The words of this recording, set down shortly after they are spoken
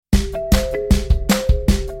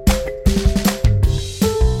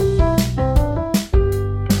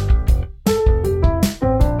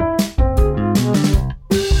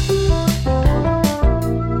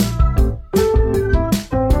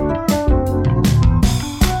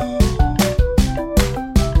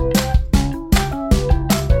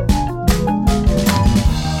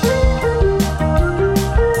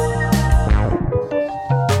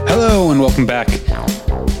welcome back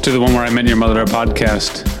to the One Where I Met Your Mother, a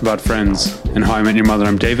podcast about friends and how I met your mother.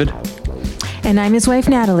 I'm David. And I'm his wife,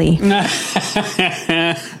 Natalie. That's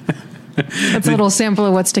a little sample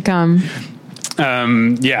of what's to come.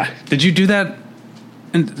 Yeah. Did you do that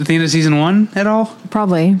at the end of season 1 at all?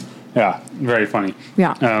 Probably. Yeah. Very funny.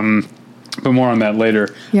 Yeah. But more on that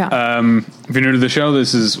later. Yeah. If you're new to the show,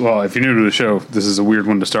 this is a weird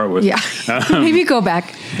one to start with. Yeah. Maybe go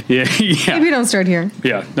back. Yeah. Maybe don't start here.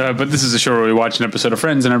 Yeah. But this is a show where we watch an episode of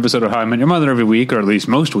Friends and an episode of How I Met Your Mother every week, or at least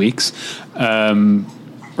most weeks.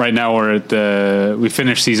 Right now we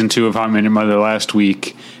finished season 2 of How I Met Your Mother last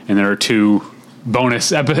week, and there are two more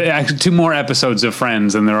episodes of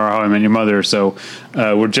Friends than there are How I Met Your Mother. So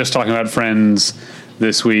we're just talking about Friends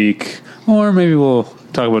this week, or maybe we'll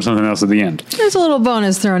talk about something else at the end. There's a little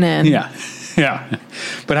bonus thrown in. Yeah.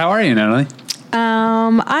 But how are you, Natalie?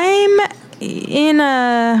 I'm in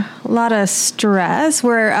a lot of stress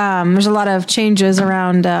where there's a lot of changes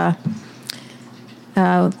around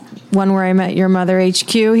One Where I Met Your Mother HQ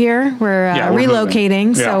here. We're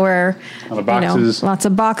relocating, so we're lots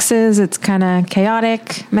of boxes. It's kind of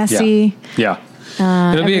chaotic, messy. Yeah.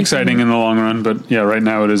 It'll be exciting in the long run, but right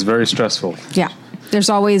now it is very stressful. Yeah. There's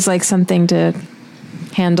always like something to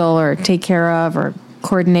handle or take care of or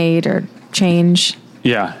coordinate or change.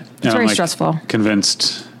 Yeah. It's very stressful.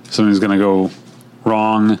 Convinced something's going to go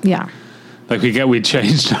wrong. Yeah. Like we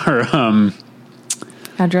changed our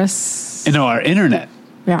address. Our internet.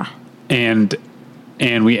 Yeah. And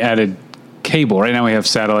we added cable. Right now we have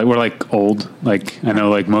satellite. We're like old. Like I know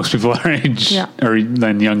like most people our age or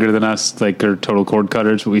then younger than us like are total cord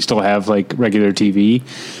cutters, but we still have like regular TV.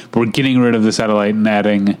 But we're getting rid of the satellite and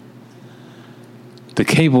adding the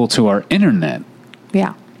cable to our internet.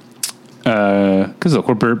 Yeah. Because look,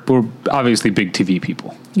 we're obviously big TV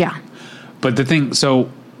people. Yeah. But the thing, so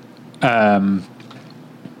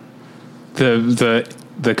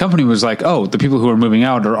the company was like, oh, the people who are moving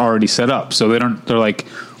out are already set up, so they're like,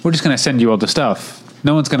 we're just going to send you all the stuff.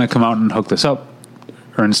 No one's going to come out and hook this up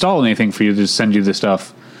or install anything for you. Just send you the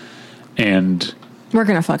stuff, and we're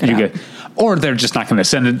going to fuck it up. Or they're just not going to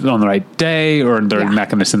send it on the right day, or they're not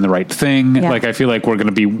going to send the right thing. Yeah. Like I feel like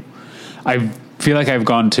I feel like I've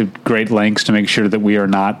gone to great lengths to make sure that we are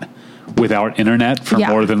not without internet for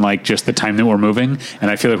more than like just the time that we're moving. And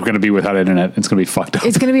I feel like we're going to be without internet. It's going to be fucked up.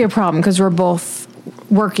 It's going to be a problem because we're both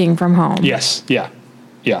working from home. Yes. Yeah.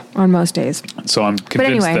 Yeah. On most days. So I'm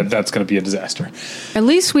convinced that that's going to be a disaster. At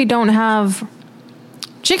least we don't have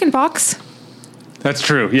chicken pox. That's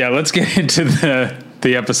true. Yeah. Let's get into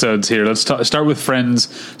the episodes here. Let's start with Friends.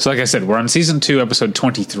 So like I said, we're on season 2, episode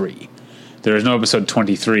 23. There is no episode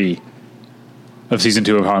 23 of season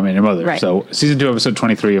 2 of How I Met Your Mother. Right. So season 2, episode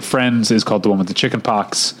 23 of Friends is called the one with the chicken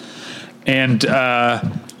pox. And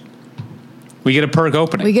we get a perk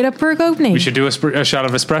opening. We should do a shot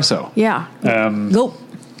of espresso. Yeah. Nope.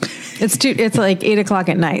 It's like 8:00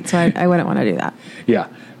 at night, so I wouldn't want to do that. Yeah.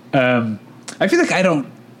 I feel like I don't,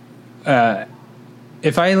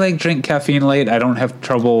 if I like drink caffeine late, I don't have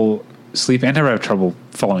trouble sleep. I never have trouble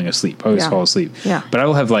falling asleep. I always fall asleep. Yeah. But I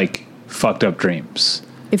will have like fucked up dreams.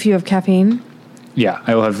 If you have caffeine? Yeah.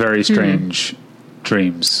 I will have very strange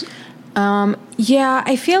dreams. Yeah.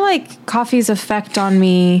 I feel like coffee's effect on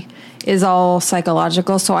me is all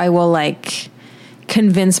psychological. So I will like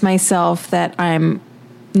convince myself that I'm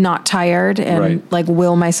not tired and like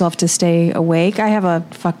will myself to stay awake. I have a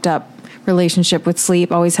fucked up relationship with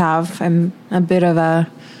sleep. Always have. I'm a bit of a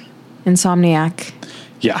insomniac.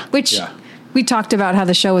 Yeah. Which we talked about how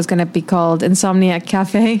the show was going to be called Insomniac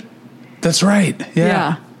Cafe. That's right.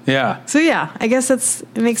 Yeah. So I guess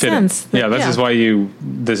it makes sense.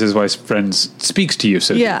 This is why Friends speaks to you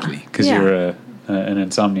so deeply, because you're an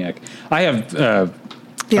insomniac. I have a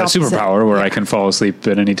superpower where I can fall asleep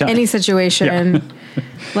at any time. Any situation,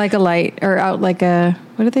 like a light or out like a,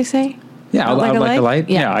 what did they say? Yeah, out like a light.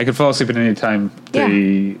 Yeah, I could fall asleep at any time.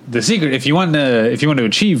 The secret, if you want to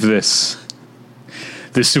achieve this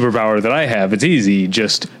superpower that I have, it's easy.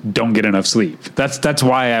 Just don't get enough sleep. That's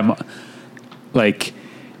why I'm like,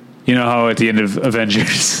 you know how at the end of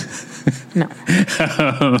Avengers, no,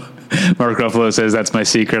 Mark Ruffalo says that's my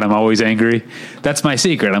secret. I'm always angry. That's my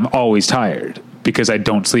secret. I'm always tired because I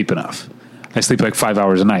don't sleep enough. I sleep like 5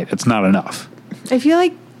 hours a night. It's not enough. I feel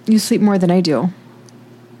like you sleep more than I do.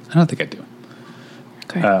 I don't think I do.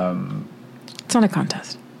 Okay. It's not a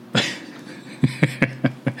contest.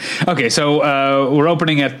 Okay, so we're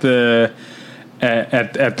opening at the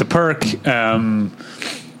perk.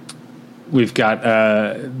 We've got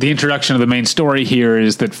the introduction of the main story here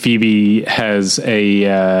is that Phoebe has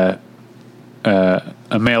a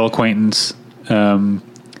male acquaintance,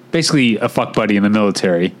 basically a fuck buddy in the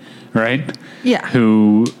military, right? Yeah.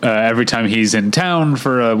 Who every time he's in town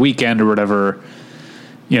for a weekend or whatever,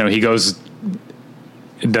 he goes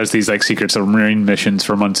and does these like secret submarine missions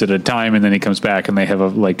for months at a time, and then he comes back and they have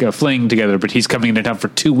a fling together. But he's coming into town for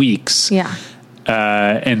 2 weeks. Yeah.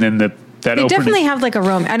 And then they definitely have like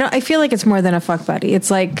a I feel like it's more than a fuck buddy.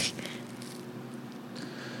 It's like,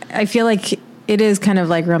 I feel like it is kind of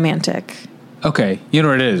like romantic. Okay, you know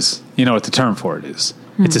what it is. You know what the term for it is.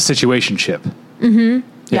 It's a situationship. Mm-hmm.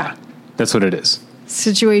 Yeah, that's what it is.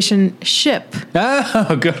 Situation ship.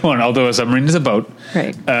 Oh, good one. Although a submarine is a boat.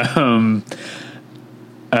 Right.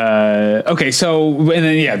 Okay, so and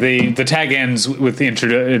then the tag ends with the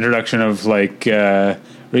introduction of like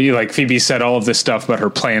Phoebe said all of this stuff about her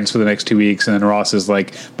plans for the next 2 weeks, and then Ross is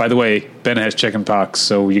like, by the way, Ben has chicken pox,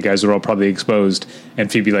 so you guys are all probably exposed, and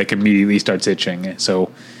Phoebe like immediately starts itching.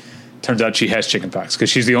 So turns out she has chicken pox because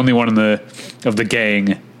she's the only one of the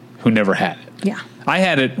gang who never had it. Yeah, I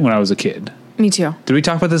had it when I was a kid. Me too. Did we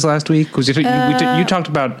talk about this last week? Because you talked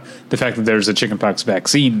about the fact that there's a chicken pox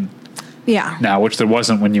vaccine. Yeah. Now, which there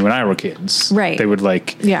wasn't when you and I were kids. Right. They would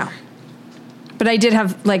Yeah. But I did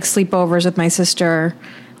have like sleepovers with my sister,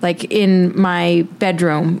 like in my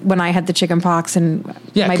bedroom when I had the chicken pox, and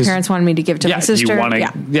my parents wanted me to give it to my sister.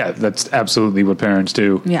 That's absolutely what parents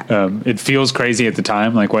do. Yeah. It feels crazy at the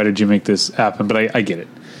time. Like, why did you make this happen? But I get it.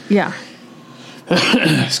 Yeah.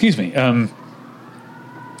 Excuse me.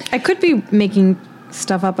 I could be making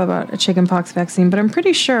stuff up about a chicken pox vaccine, but I'm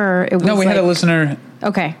pretty sure it was. No, we had a listener.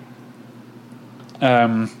 Okay.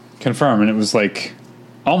 Confirm, and it was like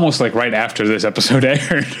almost like right after this episode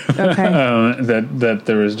aired. Okay. that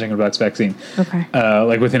there was a chicken pox vaccine. Okay.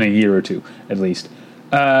 Like within a year or two, at least.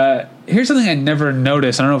 Here's something I never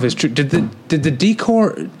noticed. I don't know if it's true. Did the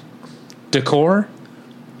decor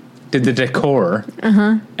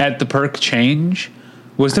at the Perk change?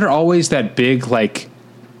 Was there always that big like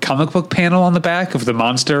comic book panel on the back of the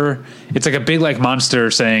monster? It's like a big like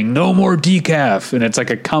monster saying "No more decaf," and it's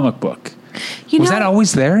like a comic book. Was that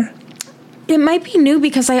always there? It might be new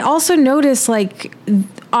because I also noticed like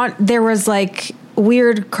there was like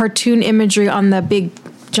weird cartoon imagery on the big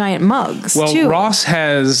giant mugs. Well, too.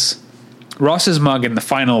 Ross's mug in the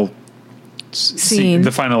final scene,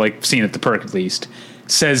 scene at the Perk at least,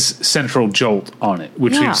 says Central Jolt on it,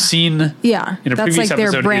 which we've seen in a previous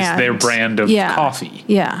episode is their brand of coffee.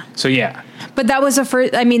 Yeah. So yeah. But that was the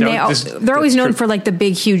first. I mean, they're always known for like the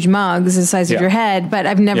big, huge mugs the size of your head. But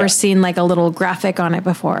I've never seen like a little graphic on it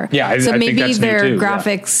before. Yeah, so I maybe think that's their new too,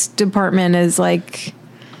 graphics department is like,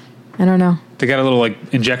 I don't know. They got a little like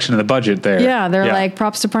injection of the budget there. Yeah, they're like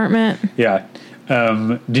props department. Yeah.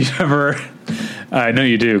 Do you ever? I know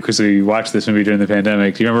you do because we watched this movie during the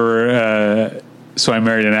pandemic. Do you remember? So I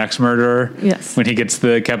Married an Axe Murderer? Yes. When he gets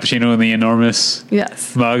the cappuccino in the enormous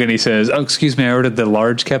mug and he says, "Oh, excuse me, I ordered the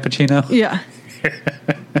large cappuccino." Yeah.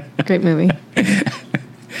 Great movie.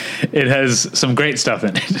 It has some great stuff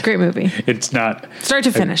in it. Great movie. It's not start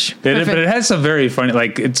to finish, but it has some very funny.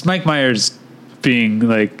 Like it's Mike Myers being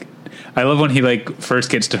like, I love when he like first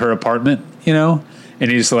gets to her apartment, and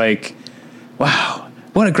he's like, "Wow,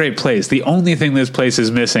 what a great place. The only thing this place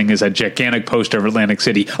is missing is a gigantic poster of Atlantic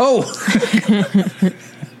City." Oh,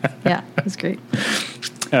 yeah, that's great.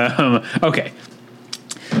 Okay.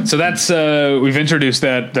 So that's we've introduced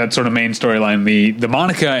that sort of main storyline. The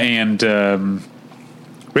Monica and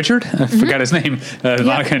Richard, I forgot his name.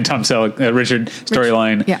 Monica and Tom Selleck, Richard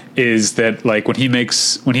storyline is that like when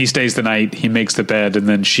he stays the night, he makes the bed, and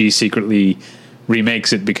then she secretly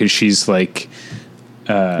remakes it because she's like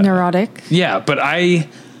neurotic. Yeah, but I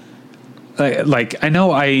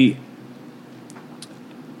know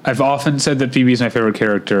I've often said that Phoebe is my favorite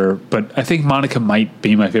character, but I think Monica might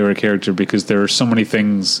be my favorite character because there are so many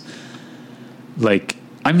things. Like,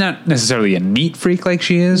 I'm not necessarily a neat freak like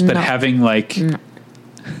she is, but having like,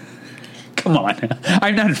 come on,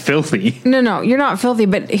 I'm not filthy. No, you're not filthy.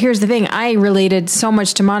 But here's the thing: I related so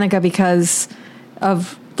much to Monica because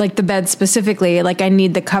of like the bed specifically. Like, I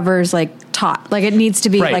need the covers like taut. Like, it needs to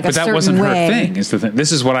be like a certain way. But that wasn't her thing. Is the thing?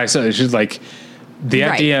 This is what I said. She's like the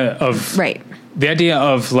idea of The idea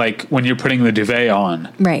of like when you're putting the duvet on,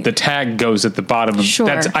 the tag goes at the bottom.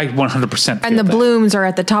 That's I 100%. And the blooms are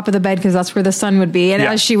at the top of the bed because that's where the sun would be. And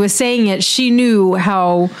as she was saying it, she knew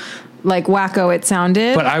how like wacko it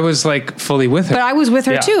sounded. But I was like fully with her. But I was with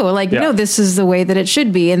her too. Like, no, this is the way that it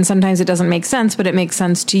should be. And sometimes it doesn't make sense, but it makes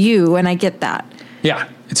sense to you. And I get that. Yeah.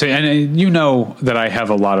 And you know that I have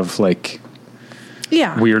a lot of like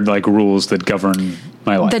weird like rules that govern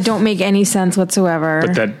my life that don't make any sense whatsoever.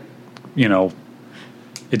 But that,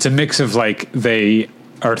 it's a mix of like they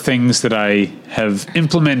are things that I have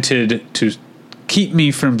implemented to keep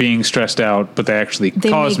me from being stressed out, but they actually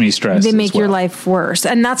cause me stress. They make as well. your life worse.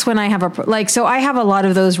 And that's when I have so I have a lot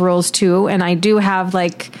of those rules too. And I do have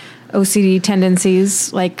like OCD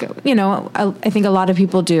tendencies, like, I think a lot of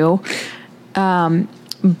people do.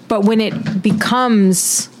 But when it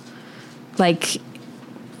becomes like,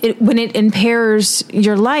 when it impairs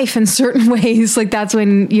your life in certain ways, like that's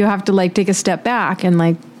when you have to like take a step back and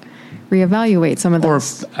like reevaluate some of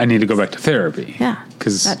those. Or I need to go back to therapy. Yeah.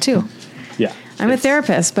 Because that too. Yeah. I'm a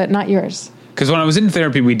therapist, but not yours. Because when I was in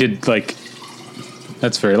therapy, we did like,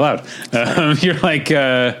 that's very loud. You're like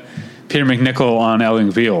Peter McNichol on Ally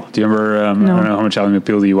McBeal. Do you remember? No. I don't know how much Ally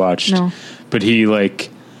McBeal you watched. No. But he like,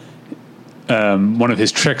 one of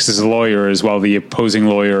his tricks as a lawyer is while the opposing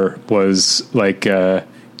lawyer was like,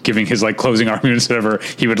 giving his like closing arguments, whatever,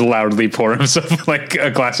 he would loudly pour himself like a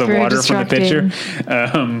glass of water from the pitcher.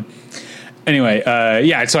 Anyway,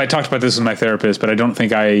 so I talked about this with my therapist, but I don't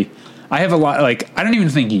think I have a lot, like, I don't even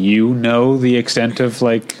think you know the extent of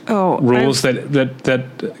like rules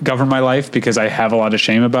that govern my life, because I have a lot of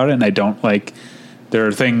shame about it. And I don't like, there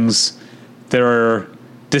are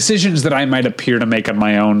decisions that I might appear to make on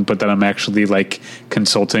my own, but that I'm actually like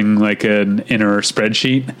consulting like an inner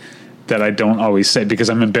spreadsheet that I don't always say because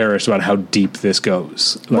I'm embarrassed about how deep this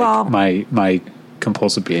goes. Like my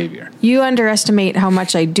compulsive behavior. You underestimate how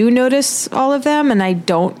much I do notice all of them, and I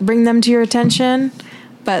don't bring them to your attention.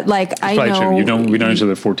 But like, I know we know each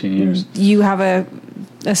other 14 years. You have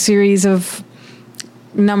a series of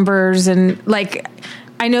numbers, and like,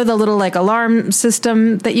 I know the little like alarm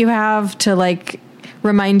system that you have to like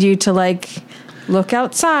remind you to like look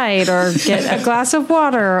outside or get a glass of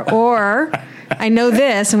water, or I know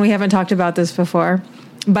this, and we haven't talked about this before,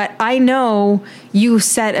 but I know you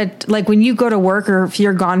set like when you go to work or if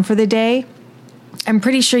you're gone for the day, I'm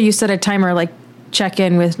pretty sure you set a timer, like check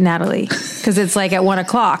in with Natalie, because it's like at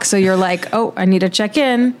 1:00. So you're like, oh, I need to check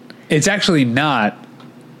in. It's actually not.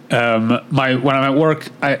 When I'm at work,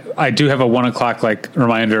 I do have a 1:00 like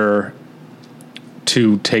reminder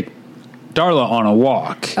to take Darla on a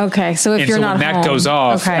walk. Okay, so if you're not when home, that goes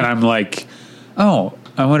off, and I'm like, oh,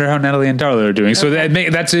 I wonder how Natalie and Darla are doing. So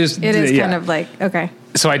that's just it is kind of like, okay.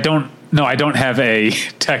 So I don't have a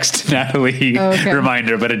text Natalie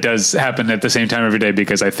reminder, but it does happen at the same time every day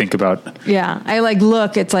because I think about. Yeah, I like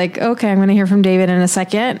look. It's like, okay, I'm going to hear from David in a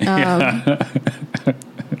second.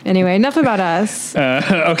 Anyway, enough about us.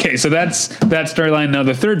 Okay, so that's that storyline. Now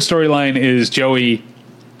the third storyline is Joey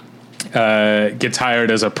gets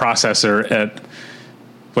hired as a processor at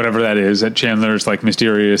whatever that is, at Chandler's like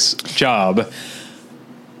mysterious job,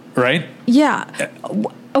 right? Yeah.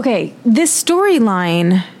 Okay, this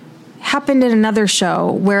storyline happened in another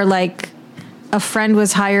show where like a friend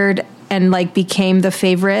was hired and like became the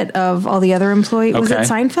favorite of all the other employees. Was it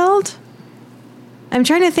Seinfeld? I'm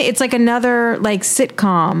trying to think. It's like another like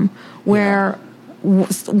sitcom where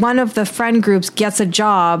one of the friend groups gets a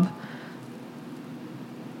job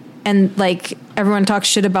and like everyone talks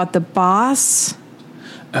shit about the boss.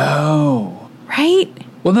 Oh. Right?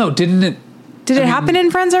 Well, no, didn't it? Did it happen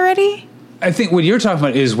in Friends already? I think what you're talking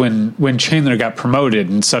about is when Chandler got promoted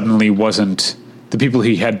and suddenly wasn't the people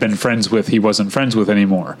he had been friends with, he wasn't friends with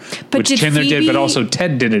anymore. But which Chandler did, but also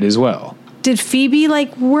Ted did it as well. Did Phoebe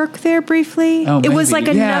like work there briefly? Oh, it was like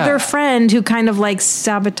another friend who kind of like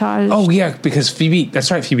sabotaged. Oh yeah, because Phoebe, that's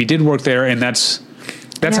right, Phoebe did work there, and that's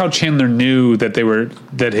how Chandler knew that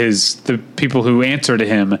the people who answer to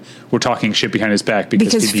him were talking shit behind his back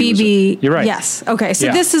because Phoebe you're right. Yes. Okay.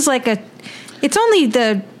 So this is like it's only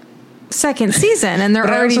the second season and they're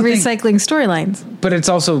already recycling storylines. But it's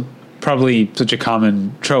also probably such a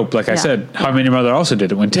common trope. Like I said, How I Met Your Mother also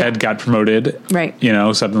did it when Ted got promoted. Right. You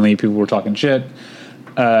know, suddenly people were talking shit.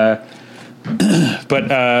 But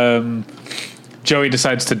Joey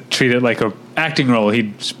decides to treat it like a acting role.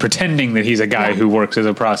 He's pretending that he's a guy who works as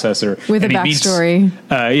a processor. With a backstory.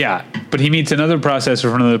 But he meets another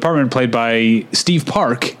processor from another department played by Steve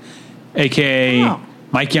Park, a.k.a.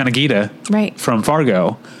 Mike Yanagita from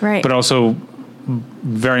Fargo. Right. But also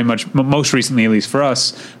very much, most recently, at least for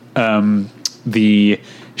us, the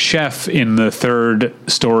chef in the third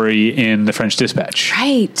story in The French Dispatch.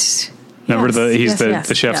 Right. Remember he's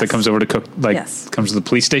the chef that comes over to cook, comes to the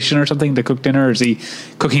police station or something to cook dinner? Or is he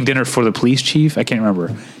cooking dinner for the police chief? I can't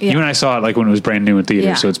remember. Yeah. You and I saw it like when it was brand new in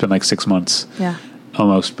theater, so it's been like 6 months. Yeah.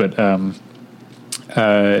 Almost. But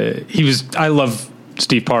I love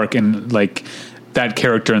Steve Park and like that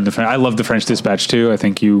character in I love The French Dispatch too. I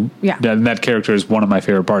think that character is one of my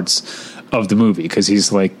favorite parts of the movie because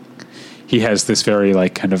he has this very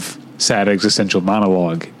like kind of sad existential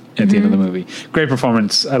monologue at the end of the movie. Great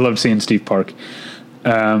performance. I loved seeing Steve Park.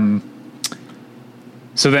 So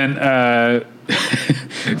then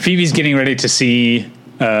Phoebe's getting ready to see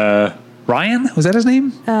Ryan. Was that his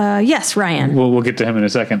name? Yes, Ryan. We'll get to him in a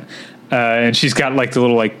second. And she's got like the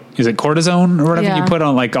little, like, is it cortisone or whatever you put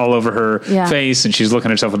on, like, all over her face, and she's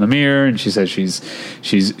looking at herself in the mirror, and she says she's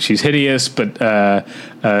hideous. But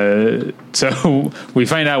so we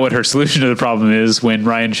find out what her solution to the problem is when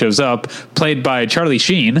Ryan shows up, played by Charlie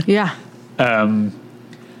Sheen. Yeah. And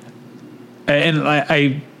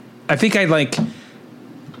I think I like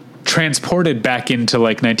transported back into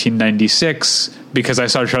like 1996 because I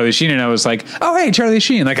saw Charlie Sheen and I was like, oh, hey, Charlie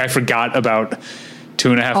Sheen. Like, I forgot about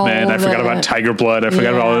Two and a Half Men. I forgot about Tiger Blood. I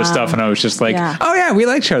forgot about all this stuff. And I was just like, oh yeah, we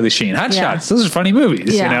like Charlie Sheen. Hot Shots. Those are funny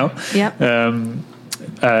movies, you know? Yep.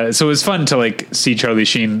 So it was fun to like see Charlie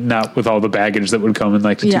Sheen, not with all the baggage that would come in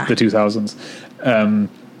like the 2000s.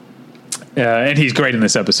 And he's great in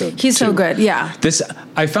this episode. He's too. So good. Yeah.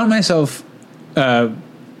 I found myself,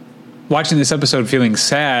 watching this episode feeling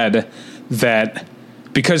sad that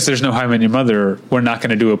because there's no How I Met Your Mother, we're not going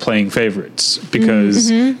to do a playing favorites because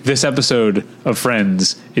this episode of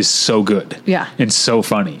Friends is so good and so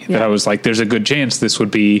funny that I was like, there's a good chance this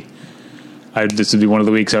would be one of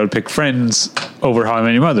the weeks I would pick Friends over How I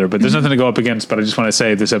Met Your Mother, but there's nothing to go up against. But I just want to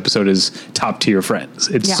say this episode is top tier Friends.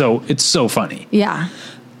 It's so funny. Yeah.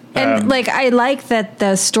 And like, I like that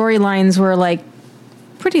the storylines were like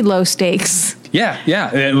pretty low stakes.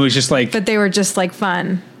 Yeah. It was just like, but they were just like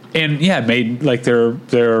fun. And made like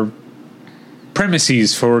their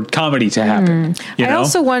premises for comedy to happen. You know? I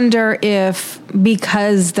also wonder if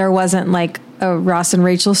because there wasn't like a Ross and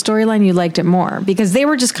Rachel storyline, you liked it more because they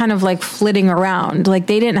were just kind of like flitting around. Like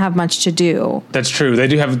they didn't have much to do. That's true.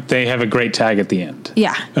 They have a great tag at the end.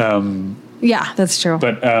 Yeah. Yeah, that's true.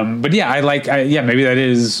 But yeah, maybe that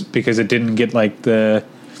is because it didn't get like it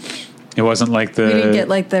wasn't like you didn't get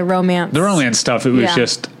like the romance stuff. It was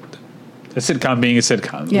just a sitcom being a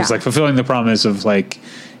sitcom. It was like fulfilling the promise of like,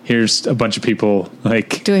 here's a bunch of people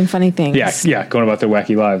like doing funny things. Yeah, going about their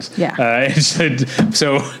wacky lives. Yeah.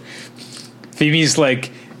 So Phoebe's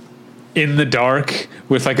like in the dark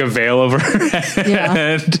with like a veil over her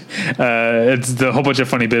head. It's the whole bunch of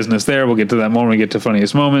funny business there. We'll get to that more when we get to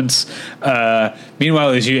funniest moments. Meanwhile,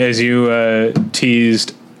 as you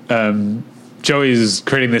teased, Joey's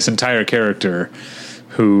creating this entire character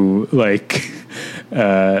who like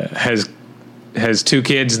has 2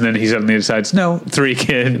 kids, and then he suddenly decides, no, 3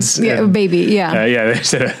 kids. Yeah, a baby,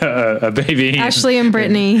 there's a baby. Ashley and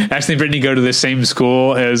Brittany. Ashley and Brittany go to the same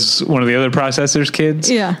school as one of the other processors' kids,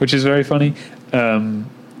 which is very funny.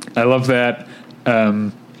 I love that.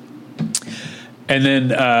 And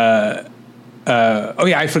then,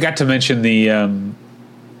 I forgot to mention the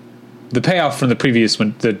payoff from the previous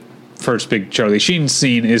one, the first big Charlie Sheen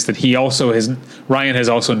scene, is that Ryan has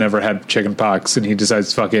also never had chicken pox, and he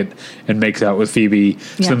decides fuck it and makes out with Phoebe.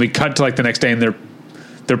 So then we cut to like the next day and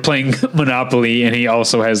they're playing Monopoly, and he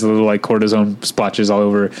also has the little like cortisone splotches all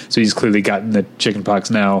over. So he's clearly gotten the chicken pox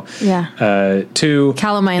now. Too.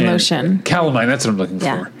 Calamine lotion. Calamine, that's what I'm looking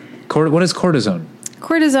for. What is cortisone?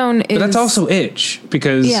 Cortisone is... But that's also itch,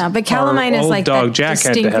 because... Yeah, but calamine is like dog Jack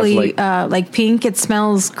distinctly had to have like pink. It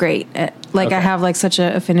smells great. I have like such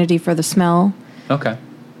an affinity for the smell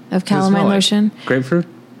of calamine lotion. Like grapefruit?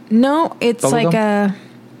 No, it's like a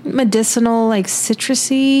medicinal, like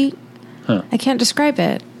citrusy... Huh. I can't describe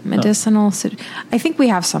it. Medicinal... I think we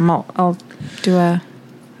have some. I'll do a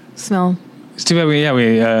smell... It's too bad we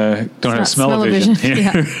don't have smell-o-vision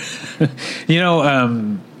here. You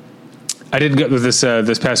know... I didn't go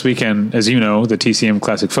this past weekend, as you know, the TCM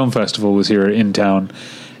Classic Film Festival was here in town,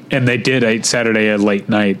 and they did Saturday a late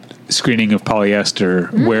night screening of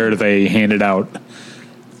Polyester where they handed out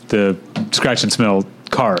the scratch and smell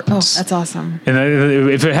cards. Oh, that's awesome! And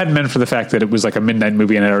if it hadn't been for the fact that it was like a midnight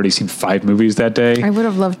movie and I'd already seen 5 movies that day, I would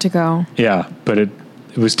have loved to go. Yeah, but it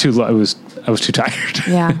was too. I was too tired.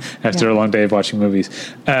 Yeah, after a long day of watching movies.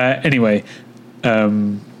 Anyway.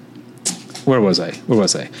 Where was I?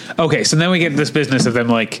 Okay, so then we get this business of them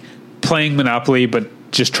like playing Monopoly, but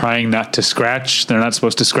just trying not to scratch. They're not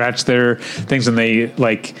supposed to scratch their things, and they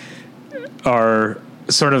like are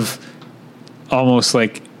sort of almost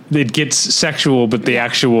like it gets sexual, but the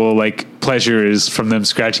actual like pleasure is from them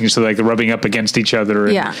scratching. So like rubbing up against each other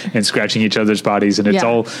and scratching each other's bodies, and it's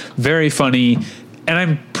all very funny. And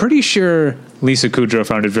I'm pretty sure Lisa Kudrow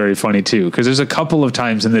found it very funny too, because there's a couple of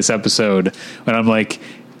times in this episode when I'm like,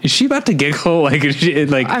 is she about to giggle?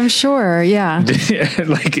 I'm sure, yeah.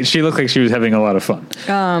 Like she looked like she was having a lot of fun.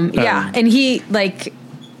 And he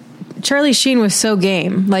Charlie Sheen was so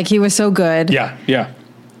game. Like he was so good. Yeah.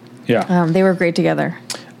 They were great together.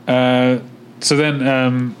 So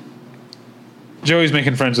then Joey's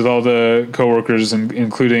making friends with all the coworkers,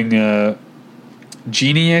 including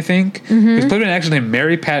Jeannie, I think, who's played by an actress named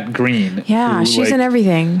Mary Pat Green. Yeah, who, she's in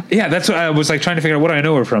everything. Yeah, that's what I was like trying to figure out what I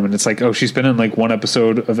know her from, and it's like, oh, she's been in like one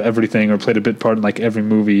episode of everything or played a bit part in like every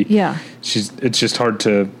movie. Yeah, it's just hard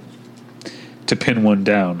to pin one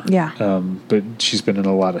down. Yeah, but she's been in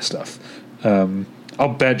a lot of stuff.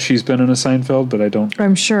 I'll bet she's been in a Seinfeld, but I don't.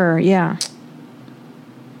 I'm sure. Yeah.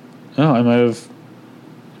 Oh, I might have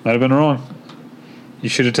been wrong. You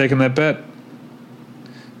should have taken that bet.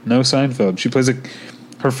 No Seinfeld. She plays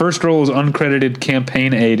her first role is uncredited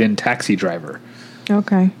campaign aide in Taxi Driver.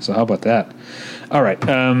 Okay. So how about that? All right.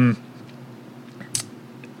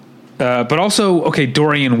 But also, okay,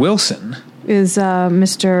 Dorian Wilson is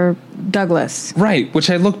Mr. Douglas. Right, which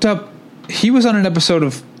I looked up. He was on an episode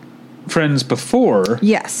of Friends before.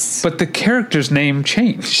 Yes. But the character's name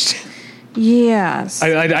changed. Yes.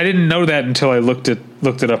 I didn't know that until I looked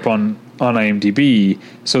it up on IMDb.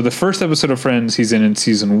 So the first episode of Friends he's in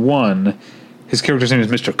season 1, his character's name is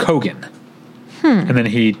Mr. Cogan. And then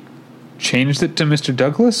he changed it to Mr.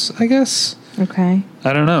 Douglas, I guess. Okay.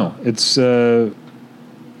 I don't know. It's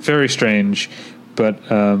very strange, but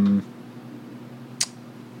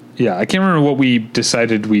yeah, I can't remember what we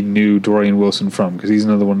decided we knew Dorian Wilson from, because he's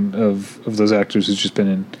another one of those actors who's just been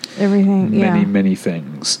in everything, many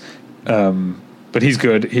things. But he's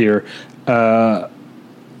good here. Although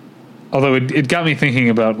it got me thinking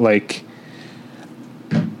about like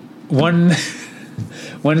one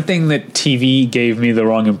thing that TV gave me the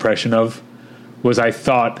wrong impression of was I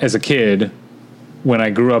thought as a kid when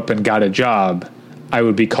I grew up and got a job, I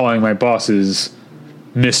would be calling my bosses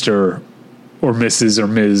Mr. or Mrs. or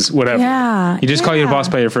Ms. whatever. Yeah, you just call your boss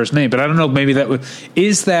by your first name. But I don't know, maybe that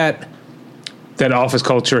office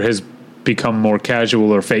culture has become more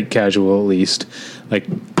casual or fake casual at least. Like,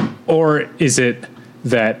 or is it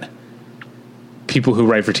that people who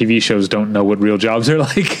write for TV shows don't know what real jobs are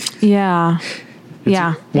like? Yeah.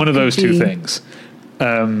 Yeah. One of those two things.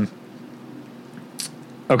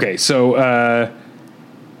 Okay. So,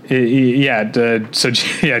 Joey's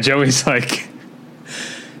like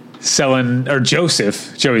selling, or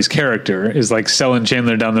Joseph, Joey's character, is like selling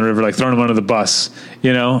Chandler down the river, like throwing him under the bus,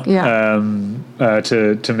 you know? Yeah.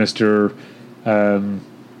 To Mr. I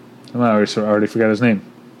already forgot his name.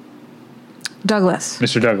 Douglas.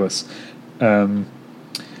 Mr. Douglas.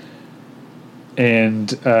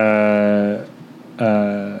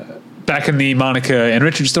 Back in the Monica and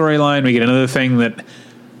Richard storyline, we get another thing that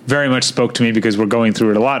very much spoke to me because we're going through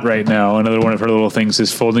it a lot right now. Another one of her little things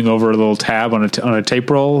is folding over a little tab on a tape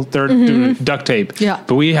roll. They're doing duct tape. Yeah.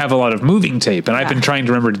 But we have a lot of moving tape, and I've been trying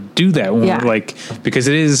to remember to do that when we're like, because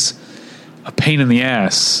it is a pain in the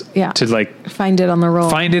ass to like find it on the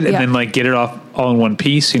roll, and then like get it off all in one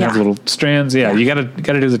piece. You know, the little strands. Yeah, you gotta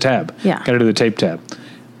do the tab. Yeah, gotta do the tape tab.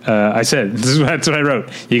 I said that's what I wrote.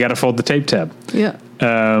 You got to fold the tape tab. Yeah.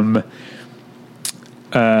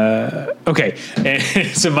 Okay.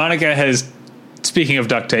 So Monica has, speaking of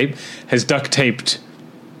duct tape, has duct taped.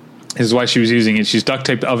 This is why she was using it. She's duct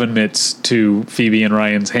taped oven mitts to Phoebe and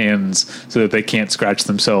Ryan's hands so that they can't scratch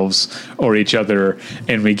themselves or each other.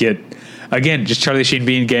 And we get, again, just Charlie Sheen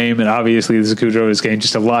being game, and obviously the Zacuto is getting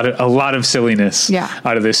just a lot of silliness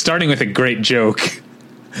out of this, starting with a great joke.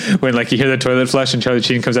 When like you hear the toilet flush and Charlie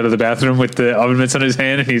Sheen comes out of the bathroom with the oven mitts on his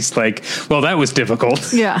hand, and he's like, well, that was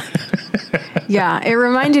difficult. Yeah. Yeah. It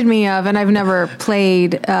reminded me of, and I've never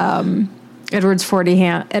played Edward 40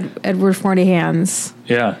 Hands.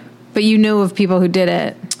 Yeah. But you know of people who did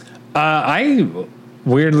it. I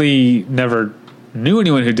weirdly never knew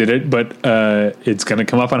anyone who did it, but it's going to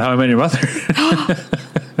come up on How I Met Your Mother. Oh,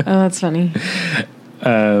 that's funny.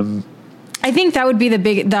 I think that would be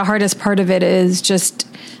the hardest part of it, is just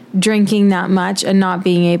drinking that much and not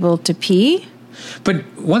being able to pee. But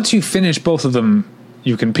once you finish both of them,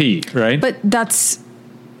 you can pee, right? But that's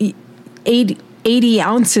 80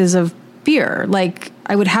 ounces of beer. Like,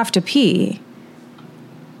 I would have to pee.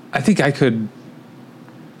 I think I could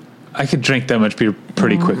drink that much beer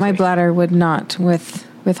pretty quickly. My bladder would not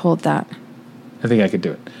withhold that. I think I could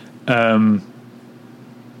do it.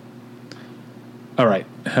 All right.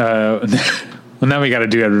 Well, now we got to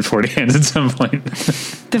do Edward 40 Hands at some point.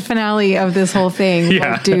 The finale of this whole thing.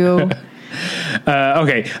 Yeah. We'll do.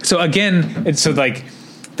 Okay. So again, it's so like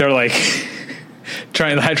they're like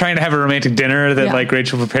trying to have a romantic dinner that like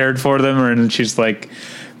Rachel prepared for them, and she's like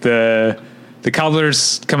the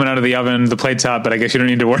cobbler's coming out of the oven, the plate's hot, but I guess you don't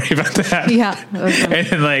need to worry about that. Yeah. And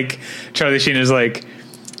then like Charlie Sheen is like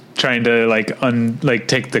trying to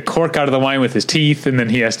take the cork out of the wine with his teeth, and then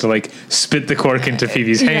he has to like spit the cork into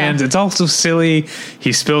Phoebe's hands. It's also silly.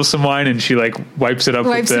 He spills some wine and she like wipes it up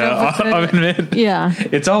with the oven mitt. Yeah.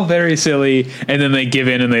 It's all very silly. And then they give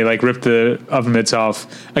in and they like rip the oven mitts off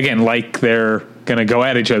again, like they're going to go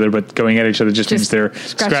at each other, but going at each other just means they're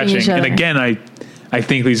scratching. And again, I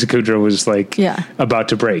think Lisa Kudrow was like about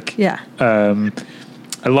to break. Yeah.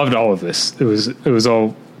 I loved all of this. It was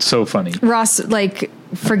all so funny. Ross like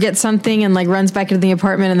forgets something and like runs back into the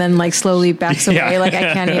apartment and then like slowly backs away. Like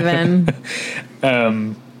I can't even.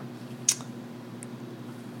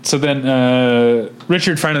 So then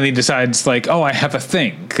Richard finally decides like, oh, I have a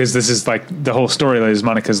thing, because this is like the whole storyline is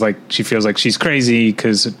Monica's like, she feels like she's crazy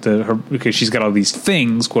because she's got all these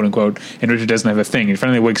things, quote unquote, and Richard doesn't have a thing. He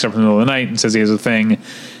finally wakes up in the middle of the night and says he has a thing.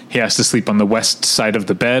 He has to sleep on the west side of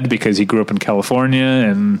the bed because he grew up in California,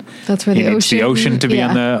 and that's where he needs the ocean to be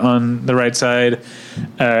on the right side,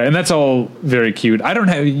 and that's all very cute. I don't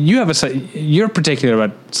have you're particular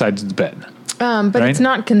about sides of the bed. But right? It's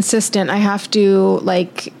not consistent. I have to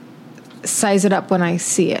like size it up when I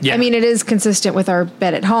see it. Yeah. I mean, it is consistent with our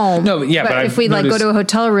bed at home. No, yeah, but if we like go to a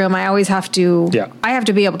hotel room, I always have to. Yeah. I have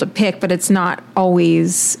to be able to pick, but it's not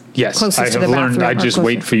always. Yes, closest I have to the learned. I just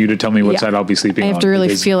wait for you to tell me what side I'll be sleeping on. I have to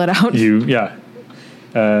really feel it out.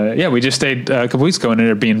 We just stayed a couple weeks ago in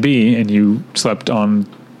an Airbnb, and you slept on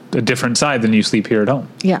a different side than you sleep here at home.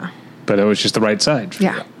 Yeah, but it was just the right side.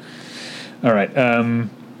 Yeah. All right.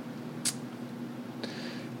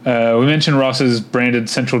 We mentioned Ross's branded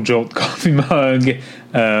Central Jolt coffee mug.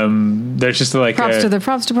 There's just like props to the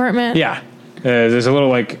props department. Yeah, there's a little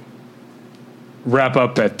like wrap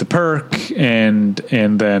up at the perk, and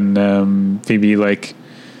then Phoebe like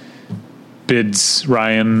bids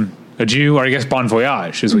Ryan adieu, or I guess bon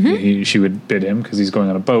voyage is what she would bid him because he's going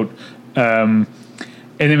on a boat.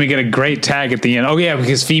 And then we get a great tag at the end. Oh yeah,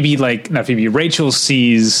 because Rachel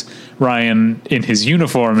sees Ryan in his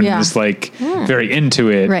uniform and is like very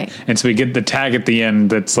into it. Right. And so we get the tag at the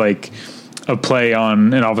end that's like a play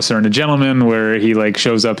on An Officer and a Gentleman, where he like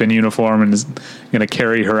shows up in uniform and is going to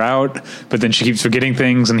carry her out, but then she keeps forgetting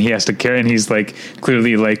things and he has to carry, and he's like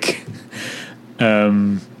clearly like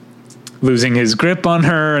losing his grip on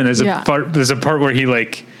her, and there's a part where he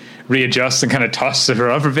like readjusts and kind of tosses her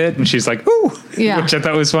up a bit, and she's like, ooh, which I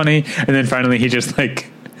thought was funny. And then finally he just like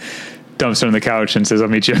dumps her on the couch and says, I'll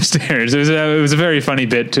meet you upstairs. It was a very funny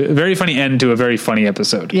a very funny end to a very funny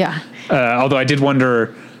episode. Yeah. Although I did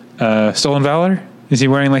wonder, Stolen Valor, is he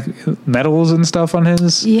wearing like medals and stuff on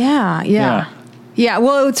his? Yeah.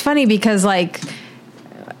 Well, it's funny because like,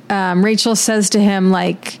 Rachel says to him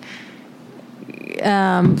like,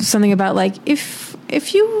 something about like, if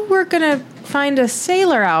you were going to find a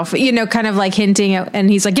sailor outfit, kind of like hinting at, and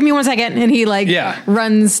he's like, give me 1 second. And he like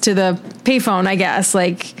runs to the payphone, I guess,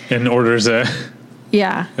 like, and orders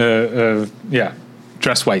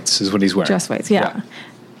dress whites is what he's wearing. Dress whites. Yeah.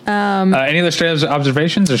 Any other straight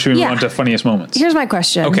observations, or should we move on to funniest moments? Here's my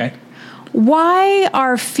question. Okay. Why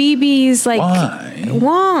are Phoebe's like,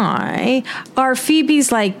 why are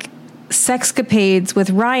Phoebe's like sexcapades with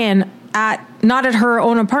Ryan not at her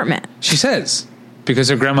own apartment? She says, because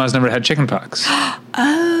her grandma's never had chicken pox.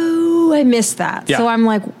 Oh, I missed that. Yeah. So I'm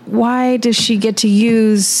like, why does she get to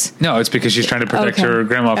use... No, it's because she's trying to protect her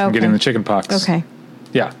grandma from getting the chicken pox. Okay.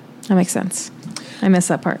 Yeah. That makes sense. I missed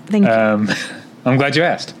that part. Thank you. I'm glad you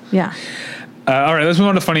asked. Yeah. All right, let's move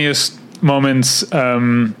on to funniest moments.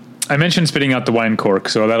 I mentioned spitting out the wine cork,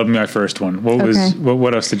 so that'll be my first one.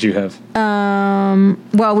 What else did you have?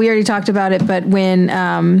 Well, we already talked about it, but when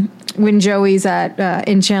Joey's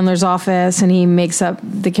in Chandler's office and he makes up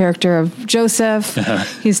the character of Joseph,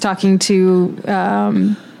 he's talking to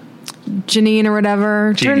Janine or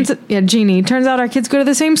whatever. Jeannie. Turns out our kids go to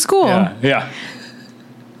the same school.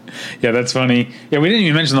 Yeah, that's funny. Yeah, we didn't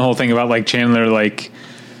even mention the whole thing about like Chandler, like,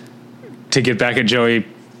 to get back at Joey,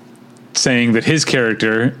 saying that his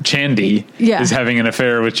character, Chandy, is having an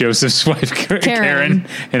affair with Joseph's wife, Karen,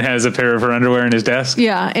 and has a pair of her underwear in his desk.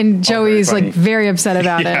 Yeah, and Joey's like very upset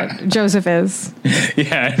about it. Joseph is.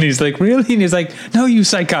 Yeah, and he's like, really? And he's like, no, you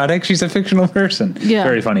psychotic. She's a fictional person. Yeah.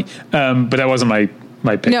 Very funny. But that wasn't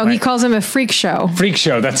my pick. No, he calls him a freak show. Freak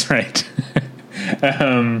show, that's right.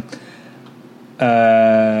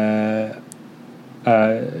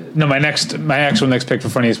 No, my actual next pick for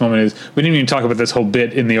funniest moment is, we didn't even talk about this whole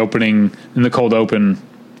bit in the cold open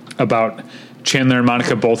about Chandler and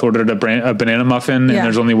Monica both ordered a banana muffin, and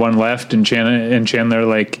there's only one left, and Chandler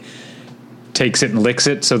like takes it and licks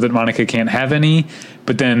it so that Monica can't have any.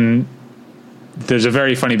 But then there's a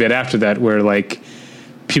very funny bit after that where like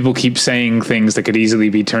people keep saying things that could easily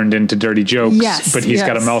be turned into dirty jokes, Yes, but he's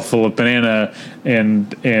got a mouthful of banana, and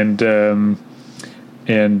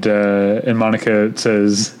Monica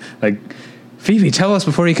says, like, Phoebe, tell us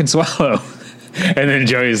before you can swallow. And then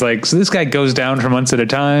Joey's like, so this guy goes down for months at a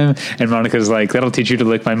time, and Monica's like, that'll teach you to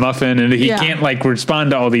lick my muffin, and he can't like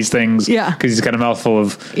respond to all these things because he's got a mouthful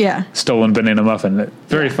of stolen banana muffin.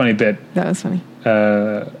 Very funny bit. That was funny.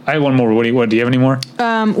 I had one more. What do you have any more?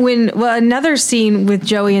 Another scene with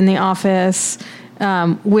Joey in the office,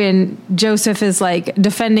 when Joseph is like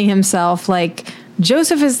defending himself, like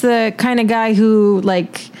Joseph is the kind of guy who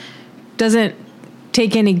like doesn't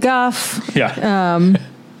take any guff. Yeah.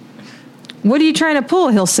 What are you trying to pull?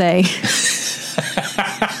 He'll say.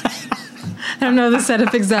 I don't know the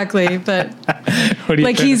setup exactly, but what are you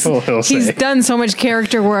like trying to pull? He'll he's say. done so much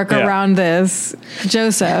character work around this,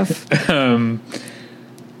 Joseph.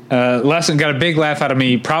 Last one got a big laugh out of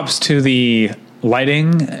me. Props to the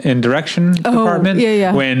lighting and direction department.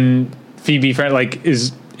 Yeah. When Phoebe like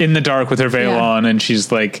is in the dark with her veil on, and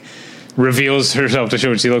she's like reveals herself to show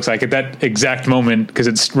what she looks like at that exact moment, because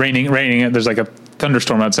it's raining. There's like a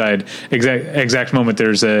thunderstorm outside. Exact moment.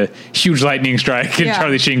 There's a huge lightning strike, and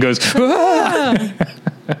Charlie Sheen goes, the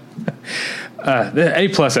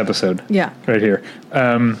A+ episode. Yeah. Right here. Do you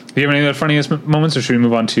have any other funniest moments, or should we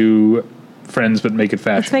move on to Friends but make it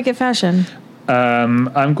fashion? Let's make it fashion.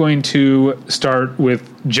 I'm going to start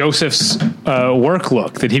with Joseph's work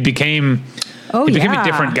look, that he became a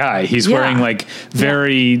different guy. He's wearing like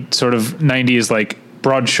very sort of 90s, like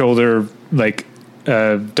broad shoulder, like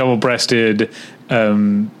double-breasted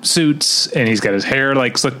suits, and he's got his hair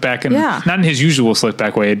like slicked back, and not in his usual slicked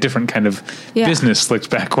back way, a different kind of business slicked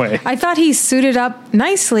back way. I thought he suited up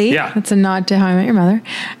nicely. Yeah. That's a nod to How I Met Your Mother.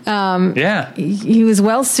 He was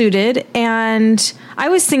well suited, and I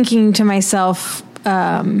was thinking to myself,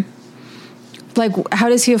 like, how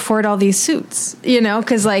does he afford all these suits? You know,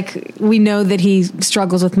 because like we know that he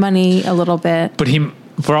struggles with money a little bit. But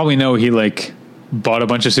for all we know, he like bought a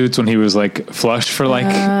bunch of suits when he was like flush for like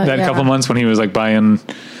that couple months, when he was like buying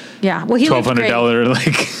he $1,200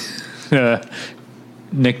 like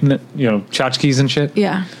tchotchkes and shit.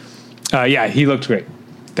 He looked great.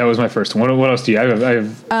 That was my first one. What else do you have? I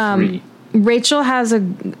have three. Rachel has a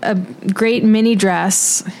great mini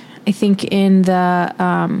dress, I think, in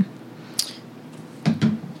the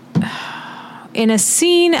in a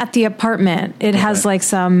scene at the apartment. It has like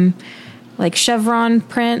some like chevron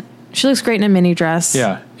print. She looks great in a mini dress.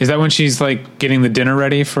 Yeah. Is that when she's like getting the dinner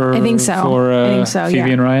ready for, I think so.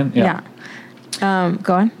 Phoebe and Ryan? Yeah.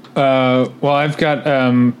 Go on. Well, I've got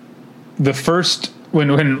the first,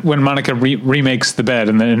 when Monica remakes the bed,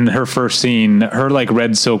 and then in her first scene, her like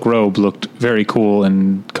red silk robe looked very cool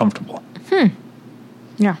and comfortable.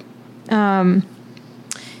 Yeah.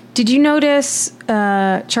 Did you notice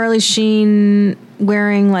Charlie Sheen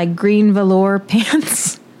wearing like green velour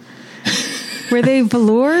pants? Were they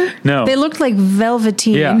velour? No. They looked like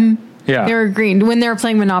velveteen. Yeah. They were green when they were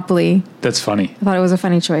playing Monopoly. That's funny. I thought it was a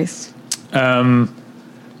funny choice. Who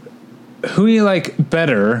do you like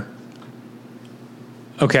better?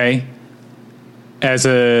 Okay. As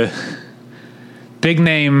a big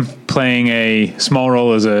name playing a small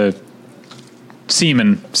role as a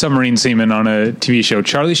submarine seaman on a TV show,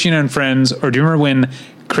 Charlie Sheen on Friends, or do you remember when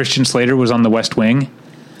Christian Slater was on The West Wing?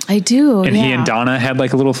 I do. And he and Donna had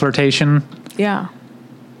like a little flirtation. Yeah.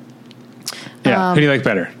 Who do you like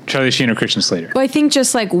better, Charlie Sheen or Christian Slater? Well, I think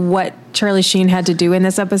just like what Charlie Sheen had to do in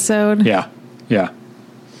this episode. Yeah.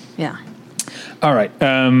 All right.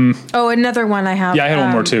 Another one I have. Yeah, I had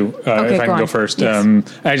one more too. If I can go first. Yes.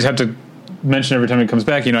 I just have to mention every time he comes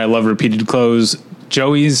back, I love repeated clothes.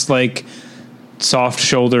 Joey's like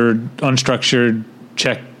soft-shouldered, unstructured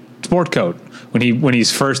check sport coat. When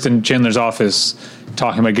he's first in Chandler's office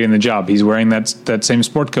talking about getting the job, he's wearing that same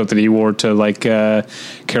sport coat that he wore to like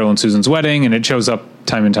Carol and Susan's wedding, and it shows up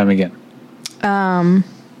time and time again. I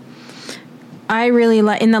really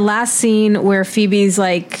like in the last scene where Phoebe's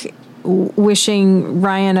like wishing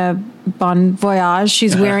Ryan a bon voyage.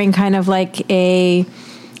 She's wearing kind of like a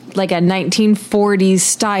 1940s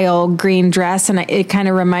style green dress, and it kind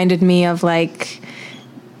of reminded me of like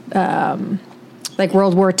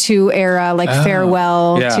World War II era, like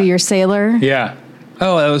farewell to your sailor. Yeah.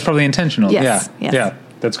 Oh, that was probably intentional. Yes. Yeah.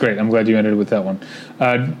 That's great. I'm glad you ended with that one.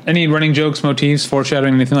 Any running jokes, motifs,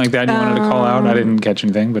 foreshadowing, anything like that you wanted to call out? I didn't catch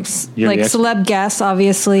anything, but like celeb guests,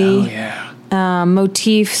 obviously. Oh yeah.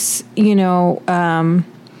 Motifs,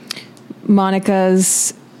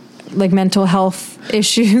 Monica's like mental health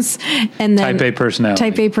issues, and then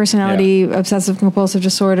Type A personality, obsessive compulsive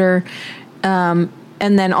disorder, and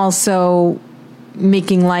then also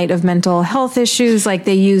making light of mental health issues. Like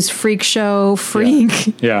they use freak show,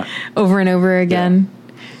 freak Yeah. over and over again.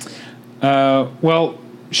 Well,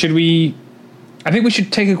 I think we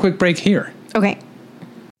should take a quick break here. Okay.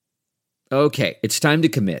 Okay, it's time to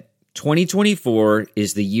commit. 2024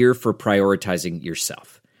 is the year for prioritizing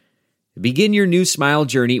yourself. Begin your new smile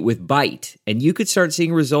journey with Byte, and you could start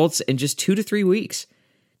seeing results in just 2 to 3 weeks.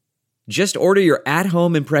 Just order your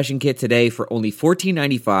at-home impression kit today for only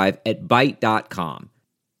 $14.95 at Byte.com.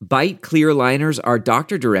 Byte clear liners are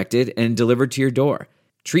doctor-directed and delivered to your door.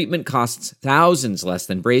 Treatment costs thousands less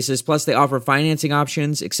than braces, plus they offer financing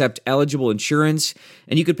options, accept eligible insurance,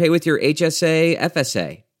 and you could pay with your HSA,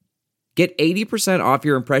 FSA. Get 80% off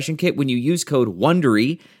your impression kit when you use code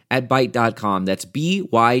WONDERY at Byte.com. That's BYTE.com.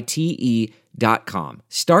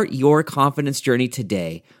 Start your confidence journey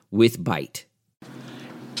today with Byte.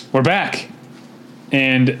 We're back.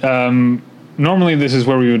 And normally this is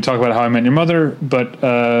where we would talk about How I Met Your Mother, but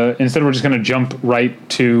instead we're just going to jump right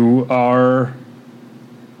to our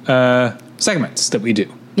segments that we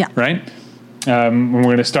do. Yeah. Right? We're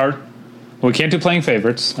going to start... Well, we can't do playing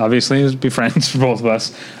favorites. Obviously, it'd be friends for both of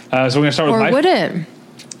us. So we're going to start with Or would it?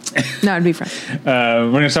 No, it'd be friends. We're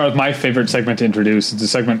going to start with my favorite segment to introduce. It's a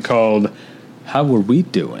segment called How Were We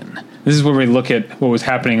Doing? This is where we look at what was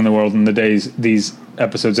happening in the world in the days these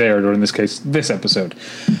episodes aired, or in this case, this episode.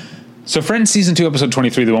 So Friends Season 2, Episode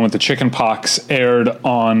 23, the one with the chicken pox, aired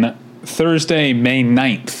on Thursday, May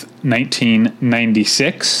 9th,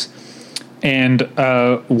 1996. And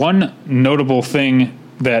one notable thing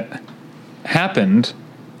that happened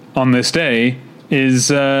on this day is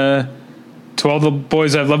to all the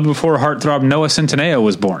boys I've loved before, heartthrob Noah Centineo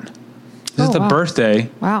was born. This is the birthday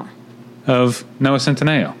of Noah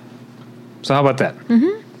Centineo. So how about that?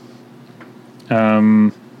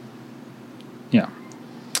 Yeah.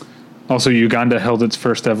 Also, Uganda held its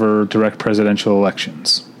first ever direct presidential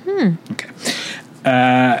elections. Okay.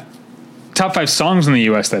 Top 5 songs in the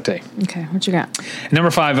U.S. that day. Okay, what you got? Number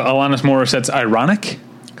 5, Alanis Morissette's Ironic.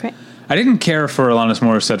 Okay. I didn't care for Alanis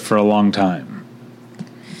Morissette for a long time.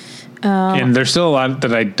 And there's still a lot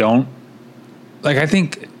that I don't... Like, I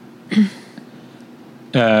think...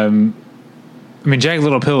 I mean, Jagged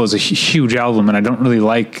Little Pill is a huge album, and I don't really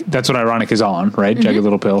like... That's what Ironic is on, right? Jagged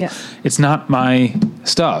Little Pill. Yeah. It's not my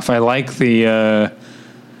stuff. I like the...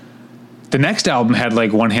 The next album had,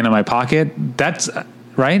 like, One Hand in My Pocket. That's...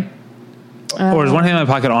 Right? Or is One Hand in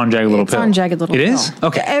My Pocket on Jagged Little Pill? It's on Jagged Little Pill. It is?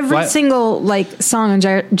 Okay. Every single, like, song on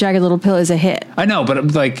Jagged Little Pill is a hit. I know,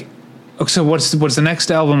 but, like... So what's the next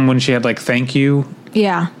album when she had, like, Thank You?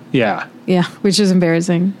 Yeah. Yeah. Yeah, which is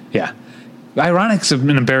embarrassing. Yeah. Ironic's an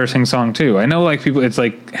embarrassing song, too. I know, like, people... It's,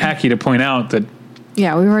 like, hacky to point out that...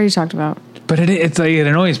 Yeah, we've already talked about. But it's like, it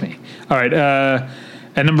annoys me. All right.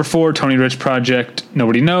 At number 4, Tony Rich Project,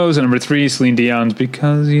 Nobody Knows. At number 3, Celine Dion's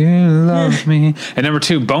Because You Love Me. At number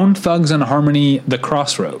 2, Bone Thugs and Harmony, The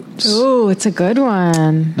Crossroads. Ooh, it's a good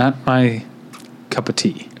one. Not my cup of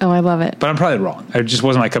tea. Oh, I love it. But I'm probably wrong. It just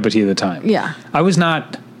wasn't my cup of tea at the time. Yeah. I was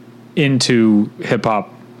not into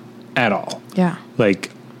hip-hop at all. Yeah.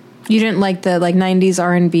 Like... You didn't like the, like, 90s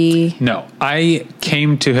R&B? No. I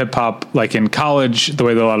came to hip-hop, like, in college, the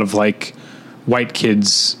way that a lot of, like, white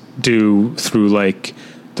kids do through, like,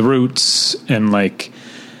 The Roots and, like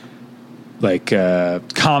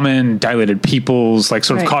Common, Dilated Peoples, like,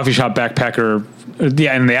 sort of coffee shop backpacker...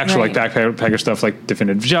 Yeah, and the actual like backpacker stuff, like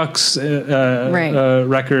Definitive Jux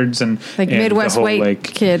records and like and Midwest whole, white like,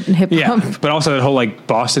 kid and hip hop. Yeah, but also that whole like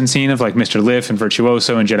Boston scene of like Mr. Liff and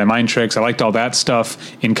Virtuoso and Jedi Mind Tricks. I liked all that stuff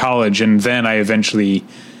in college, and then I eventually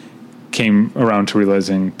came around to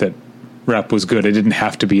realizing that rap was good. It didn't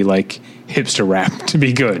have to be like hipster rap to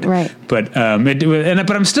be good, right? But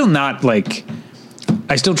but I'm still not like...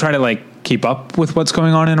 I still try to like keep up with what's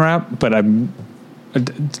going on in rap, but I'm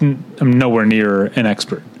nowhere near an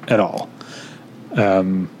expert at all.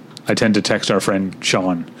 I tend to text our friend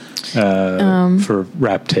Sean for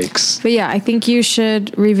rap takes. But yeah, I think you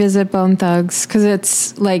should revisit Bone Thugs because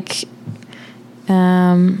it's like,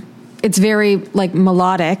 it's very like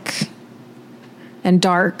melodic and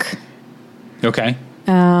dark. Okay.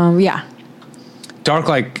 Yeah. Dark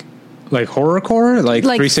like horrorcore, like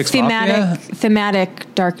 3-6 Mafia?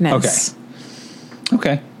 Thematic darkness.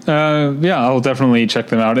 Okay. Yeah, I'll definitely check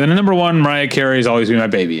them out. And number 1, Mariah Carey's Always Be My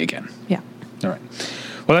Baby Again. Yeah. All right.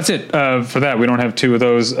 Well, that's it for that. We don't have 2 of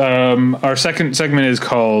those. Our second segment is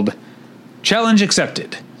called Challenge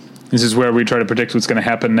Accepted. This is where we try to predict what's going to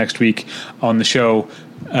happen next week on the show.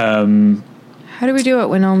 How do we do it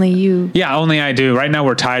when only you... Yeah, only I do. Right now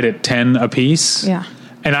we're tied at 10 apiece. Yeah.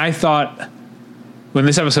 And I thought... When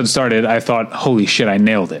this episode started, I thought, holy shit, I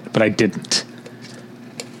nailed it. But I didn't.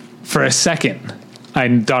 For a second...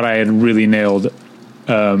 I thought I had really nailed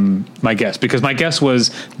my guess, because my guess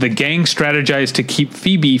was the gang strategized to keep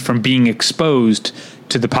Phoebe from being exposed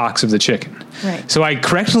to the pox of the chicken. Right. So I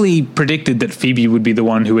correctly predicted that Phoebe would be the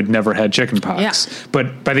one who had never had chicken pox. Yeah.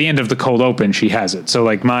 But by the end of the cold open, she has it. So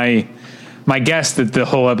like my guess that the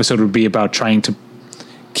whole episode would be about trying to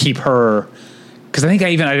keep her, because I think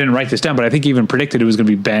I didn't write this down, but I think I even predicted it was going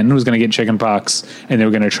to be Ben who was going to get chicken pox, and they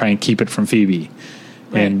were going to try and keep it from Phoebe.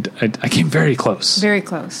 Right. And I came very close. Very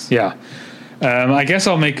close. Yeah. I guess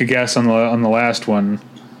I'll make a guess on the last one.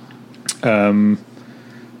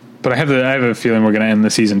 But I have a feeling we're going to end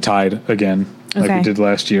the season tied again, like we did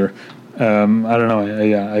last year. I don't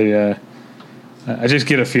know. I just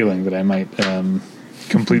get a feeling that I might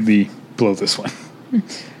completely blow this one.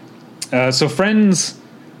 So Friends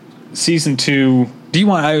season 2. Do you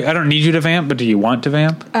want? I don't need you to vamp, but do you want to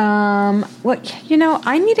vamp? What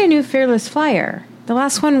I need a new Fearless Flyer. The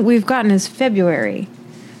last one we've gotten is February.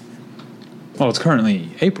 Well, it's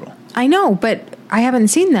currently April. I know, but I haven't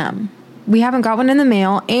seen them. We haven't got one in the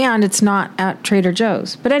mail, and it's not at Trader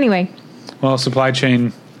Joe's. But anyway. Well, supply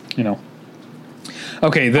chain,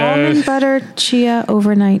 Okay, almond butter, chia,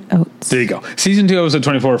 overnight oats. There you go. Season 2, episode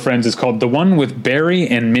 24 of Friends is called The One with Barry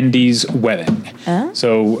and Mindy's Wedding.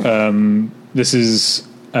 So this is...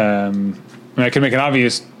 I can make an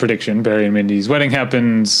obvious prediction. Barry and Mindy's wedding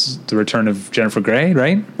happens. The return of Jennifer Grey,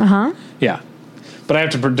 right? Uh-huh. Yeah. But I have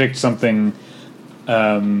to predict something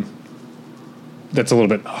that's a little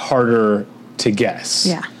bit harder to guess.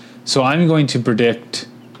 Yeah. So I'm going to predict...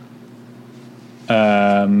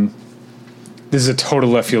 this is a total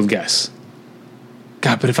left field guess.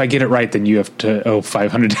 God, but if I get it right, then you have to owe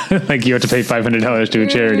 $500. Like you have to pay $500 to a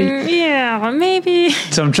charity. Yeah, maybe.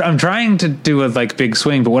 So I'm trying to do a big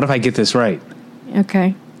swing, but what if I get this right?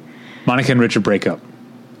 Okay. Monica and Richard break up.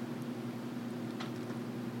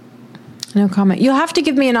 No comment. You'll have to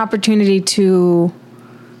give me an opportunity to,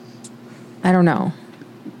 I don't know,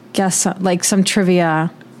 guess like some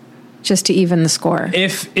trivia, just to even the score.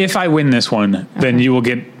 If I win this one, then you will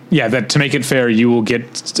get. Yeah, that to make it fair, you will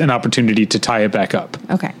get an opportunity to tie it back up.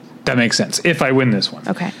 Okay. That makes sense. If I win this one.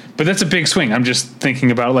 Okay. But that's a big swing. I'm just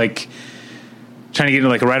thinking about trying to get into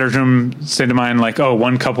a writer's room state of mind,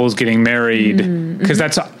 one couple's getting married. Because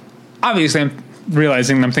that's obviously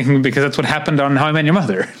I'm thinking because that's what happened on How I Met Your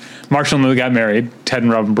Mother. Marshall and Lily got married. Ted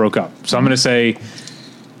and Robin broke up. So I'm going to say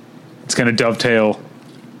it's going to dovetail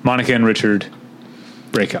Monica and Richard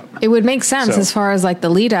break up. It would make sense as far as the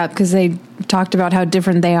lead up, because they talked about how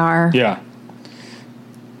different they are. Yeah.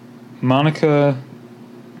 Monica.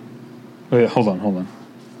 Wait, hold on.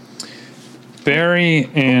 Barry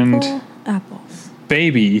and apples.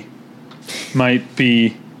 Baby might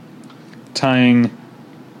be tying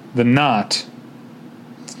the knot,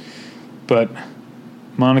 but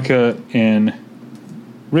Monica and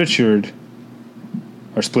Richard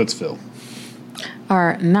are Splitsville.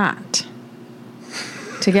 Are not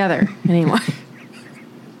together anymore.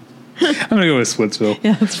 I'm going to go with Splitsville.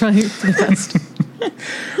 Yeah, that's probably the best.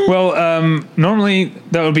 Well, normally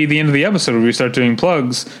that would be the end of the episode where we start doing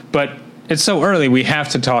plugs, but it's so early we have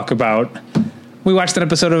to talk about... We watched an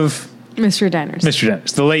episode of... Mystery Diners.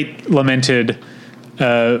 The late lamented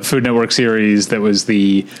Food Network series that was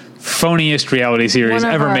the phoniest reality series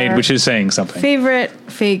ever made, which is saying something. Favorite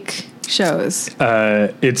fake shows.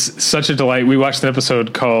 It's such a delight. We watched an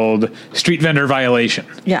episode called Street Vendor Violation.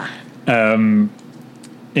 Yeah.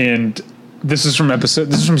 And this is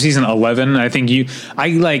from season 11. I think How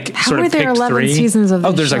sort are of there picked 11 3 seasons of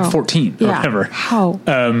this there's show? 14 or whatever. How?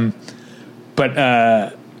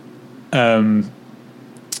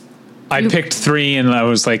 I picked 3 and I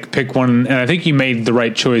was pick one, and I think you made the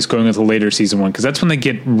right choice going with the later season one, because that's when they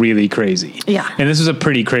get really crazy. Yeah. And this was a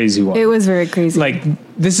pretty crazy one. It was very crazy.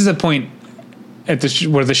 This is a point at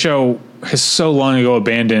where the show has so long ago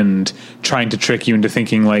abandoned trying to trick you into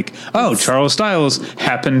thinking Charles Stiles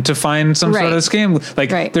happened to find some sort of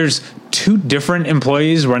scam. There's 2 different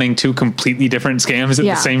employees running 2 completely different scams at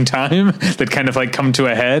the same time that kind of come to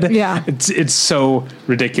a head. Yeah. It's so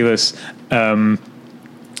ridiculous.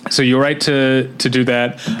 So you're right to do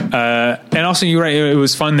that. And also you're right. It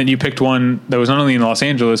was fun that you picked one that was not only in Los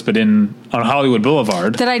Angeles, but on Hollywood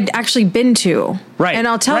Boulevard. That I'd actually been to. Right. And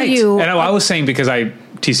I'll tell you. And I was saying because I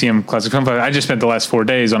TCM Classic Film Festival. I just spent the last 4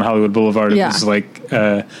 days on Hollywood Boulevard. Yeah. It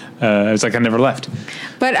was like I never left.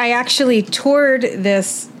 But I actually toured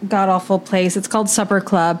this god-awful place. It's called Supper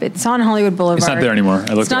Club. It's on Hollywood Boulevard. It's not there anymore.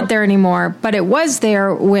 It's not there anymore, but it was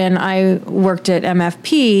there when I worked at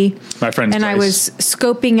MFP. My friend's and place. I was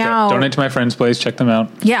scoping out. Donate to my friend's place. Check them out.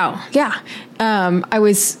 Yeah. I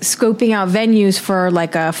was scoping out venues for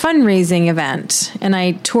like a fundraising event, and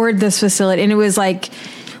I toured this facility, and it was like.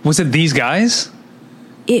 Was it these guys?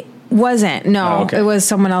 It wasn't. No, Oh, okay. It was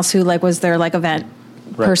someone else who like was their like event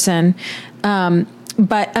person.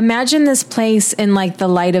 But imagine this place in like the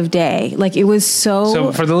light of day. Like it was so.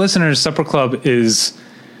 So for the listeners, Supper Club is.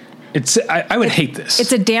 I would hate this.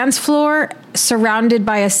 It's a dance floor surrounded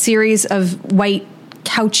by a series of white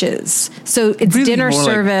couches. So it's really dinner more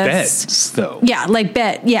service. Like beds, though. Yeah, like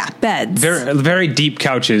beds. Very, very deep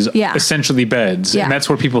couches. Yeah. Essentially beds. Yeah. And that's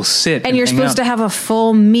where people sit. And you're supposed to have a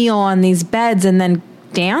full meal on these beds and then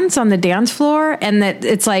dance on the dance floor. And that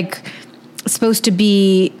it's like supposed to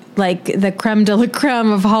be like the creme de la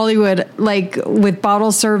creme of Hollywood, like with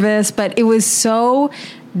bottle service. But it was so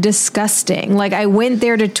disgusting. Like I went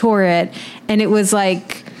there to tour it, and it was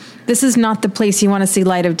like, this is not the place you want to see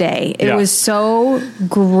light of day. It was so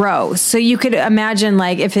gross. So you could imagine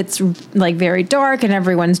like if it's like very dark and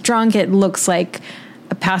everyone's drunk, it looks like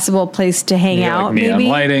a passable place to hang out. Like neon maybe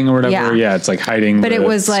lighting or whatever. Yeah, it's like hiding. But the it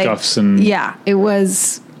was like scuffs and it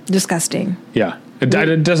was disgusting. Yeah, it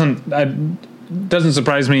doesn't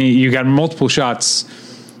surprise me. You got multiple shots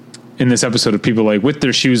in this episode of people like with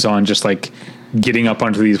their shoes on, just like getting up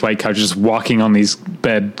onto these white couches, walking on these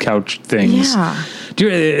bed couch things. Yeah. Do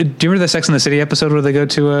you remember the Sex and the City episode where they go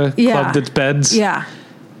to a club that's beds? Yeah.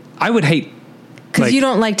 I would hate because you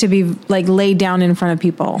don't like to be like laid down in front of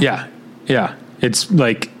people. Yeah. It's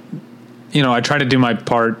like, I try to do my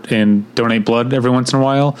part and donate blood every once in a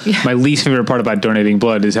while. Yeah. My least favorite part about donating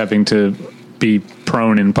blood is having to be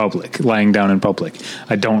prone in public, lying down in public.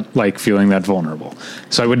 I don't like feeling that vulnerable.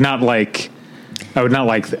 So I would not like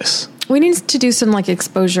this. We need to do some like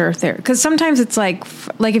exposure there, because sometimes it's like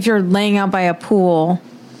if you're laying out by a pool.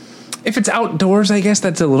 If it's outdoors, I guess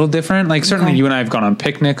that's a little different. Like certainly you and I have gone on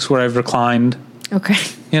picnics where I've reclined. Okay.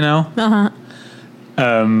 Uh-huh.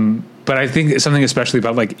 But I think it's something especially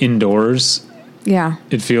about like indoors. Yeah.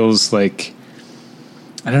 It feels like,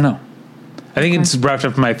 I don't know. I think it's wrapped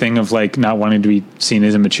up in my thing of like not wanting to be seen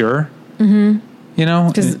as immature. Mm-hmm.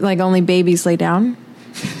 Because like only babies lay down.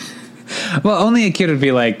 Well, only a kid would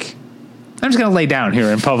be like, I'm just going to lay down here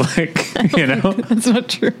in public, That's not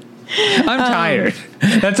true. I'm tired.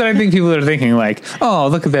 That's what I think people are thinking, like, oh,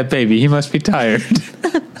 look at that baby. He must be tired.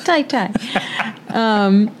 Tie.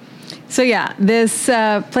 So, yeah, this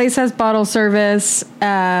place has bottle service.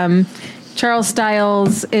 Charles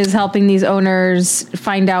Stiles is helping these owners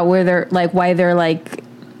find out why they're like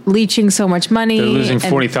leaching so much money. They're losing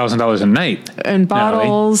 $40,000 a night in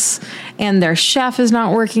bottles, and their chef is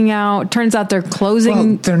not working out. Turns out they're closing.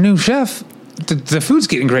 Well, their new chef. The food's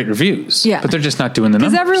getting great reviews, but they're just not doing the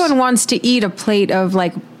numbers. Because everyone wants to eat a plate of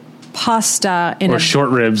like pasta in or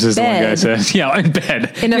short ribs, as the one guy said. Yeah, in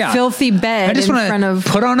bed. In a filthy bed. I just want to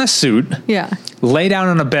put on a suit. Yeah. Lay down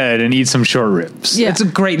on a bed and eat some short ribs. Yeah. It's a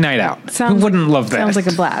great night out. Who wouldn't love that? Sounds like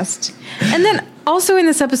a blast. And then also in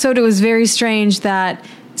this episode, it was very strange that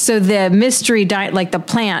the mystery like the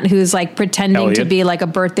plant who's like pretending to be like a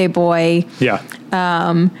birthday boy. Yeah.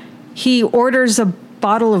 He orders a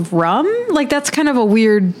bottle of rum. Like that's kind of a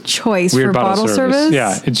weird choice for bottle service.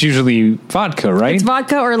 Yeah. It's usually vodka, right? It's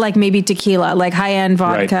vodka or like maybe tequila, like high end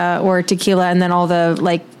vodka or tequila, and then all the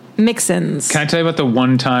like mix-ins. Can I tell you about the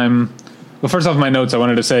one time? Well, first off, my notes, I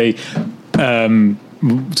wanted to say,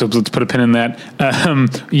 so let's put a pin in that.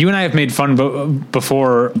 You and I have made fun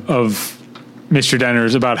before of Mr.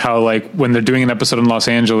 Diners about how like when they're doing an episode in Los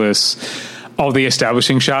Angeles, all the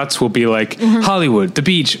establishing shots will be like Hollywood, the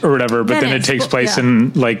beach or whatever, but then it takes place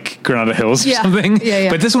in like Granada Hills or something.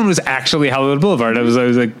 Yeah. But this one was actually Hollywood Boulevard. I was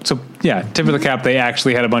like, so yeah, tip of the cap. They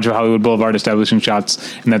actually had a bunch of Hollywood Boulevard establishing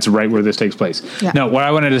shots, and that's right where this takes place. Yeah. No, what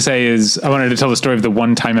I wanted to say is I wanted to tell the story of the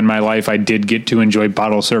one time in my life I did get to enjoy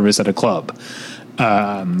bottle service at a club.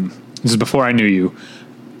 This is before I knew you.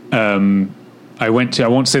 I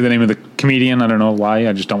won't say the name of the comedian. I don't know why.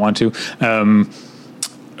 I just don't want to.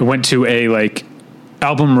 I went to a like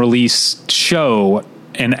album release show,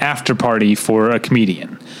 an after party for a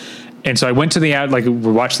comedian. And so I went to the ad, like we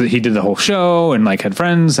watched he did the whole show and like had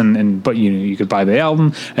friends but you could buy the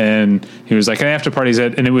album, and he was like an after party's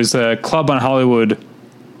and it was a club on Hollywood.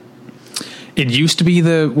 It used to be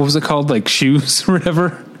what was it called? Like Shoes or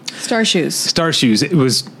whatever. Star Shoes. It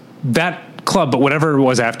was that club, but whatever it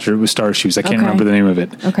was after, it was Star Shoes. I can't remember the name of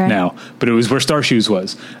it now, but it was where Star Shoes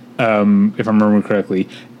was, if I'm remembering correctly.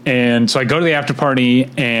 And so I go to the after party,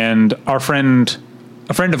 and a friend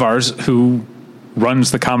of ours who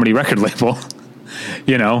runs the comedy record label,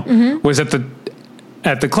 was at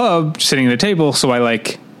the club sitting at a table. So I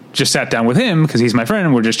like just sat down with him because he's my friend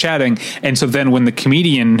and we're just chatting. And so then when the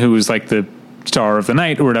comedian who was like the star of the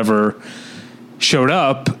night or whatever showed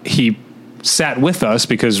up, he sat with us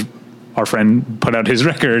because our friend put out his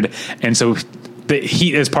record. And so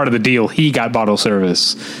he, as part of the deal, he got bottle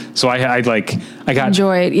service. So I got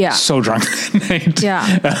enjoyed, so drunk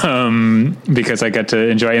that night, because I got to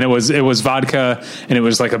enjoy, and it was vodka, and it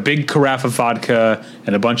was like a big carafe of vodka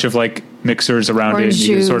and a bunch of like mixers around Orange it.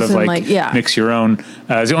 You could sort of like mix your own.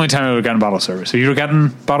 It's the only time I've ever gotten bottle service. Have you ever gotten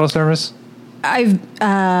bottle service?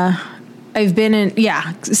 I've been in,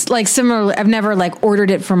 like similar. I've never like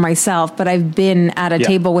ordered it for myself, but I've been at a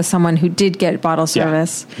table with someone who did get bottle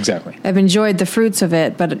service. Yeah, exactly. I've enjoyed the fruits of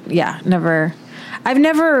it, but never. I've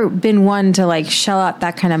never been one to like shell out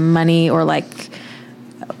that kind of money or like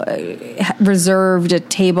reserved a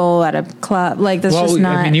table at a club. Like that's just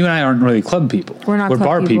not. I mean, you and I aren't really club people. We're not. We're club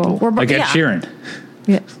bar people. We're like Ed Sheeran.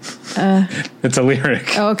 Yeah. It's a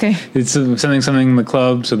lyric. Oh, okay. It's something in the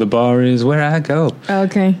club, so the bar is where I go. Oh,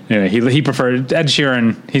 okay. Anyway, he preferred Ed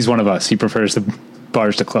Sheeran. He's one of us. He prefers the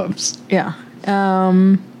bars to clubs. Yeah.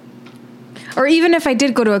 Or even if I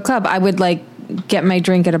did go to a club, I would like get my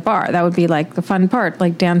drink at a bar. That would be like the fun part,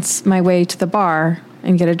 like dance my way to the bar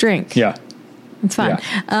and get a drink. Yeah. It's fun.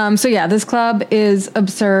 Yeah. This club is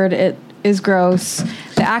absurd. It is gross.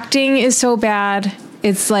 The acting is so bad.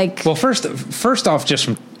 It's like, well, first off, just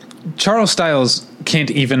from Charles Styles can't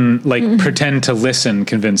even like pretend to listen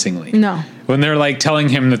convincingly. No. When they're like telling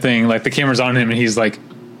him the thing, like the camera's on him and he's like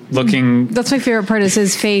looking. That's my favorite part is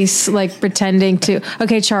his face, like pretending to,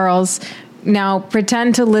 okay, Charles, now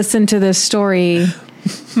pretend to listen to this story.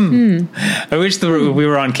 I wish we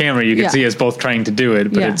were on camera. You could see us both trying to do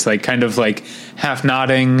it, but it's like kind of like half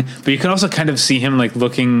nodding, but you can also kind of see him like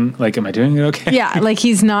looking like, am I doing it okay? Yeah. Like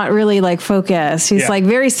he's not really like focused. He's like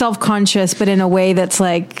very self-conscious, but in a way that's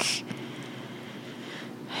like,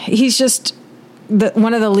 he's just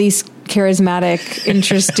one of the least charismatic,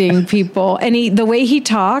 interesting people. And the way he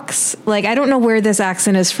talks, like, I don't know where this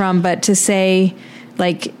accent is from, but to say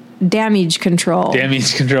like damage control,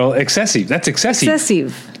 excessive. That's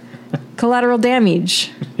excessive. Collateral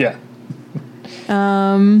damage. Yeah.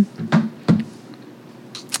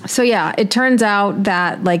 So it turns out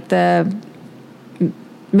that like the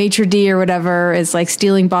maitre d' or whatever is like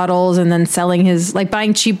stealing bottles and then selling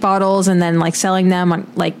buying cheap bottles and then like selling them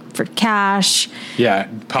on like for cash. Yeah.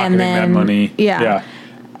 Pocketing that money. Yeah.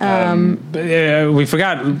 We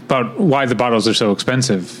forgot about why the bottles are so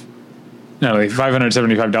expensive. No, like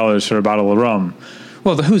 $575 for a bottle of rum.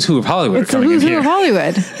 Well, the who's who of Hollywood. It's the who's who of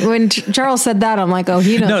Hollywood. When Charles said that, I'm like, oh,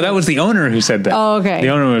 he knows. No, that was the owner who said that. Oh, okay. The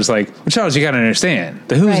owner was like, well, Charles, you got to understand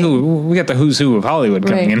the who's who. We got the who's who of Hollywood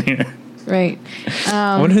coming in here. Right.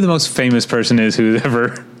 I wonder who the most famous person is who's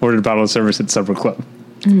ever ordered a bottle of service at Supper Club.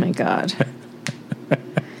 Oh my God.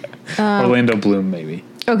 Orlando Bloom, maybe.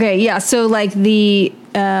 Okay, yeah. So like the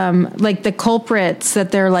culprits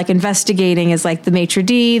that they're like investigating is like the maitre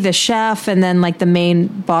d', the chef, and then like the main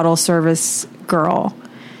bottle service girl.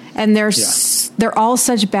 And they're all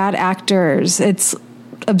such bad actors. It's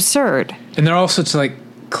absurd. And they're all such like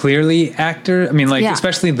clearly actor. I mean, like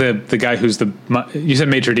especially the guy who's you said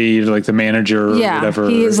maitre d', like the manager or whatever.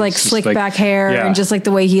 He has like slick back hair and just like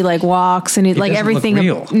the way he like walks and he like everything. Look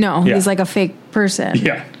real. No, he's like a fake person.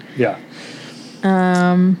 Yeah. Yeah.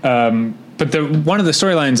 But one of the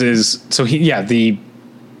storylines is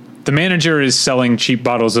the manager is selling cheap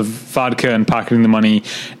bottles of vodka and pocketing the money,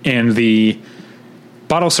 and the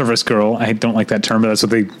bottle service girl, I don't like that term, but that's what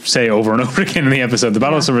they say over and over again in the episode. The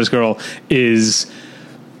bottle service girl is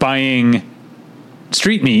buying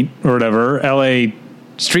street meat or whatever, LA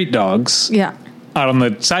street dogs. Yeah. Out on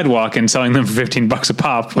the sidewalk and selling them for $15 a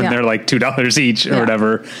pop when they're like $2 each or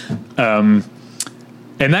whatever.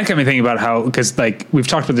 And that got me thinking about how, because like we've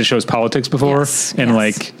talked about the show's politics before,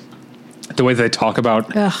 like the way they talk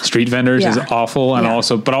about street vendors is awful, and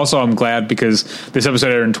also I'm glad because this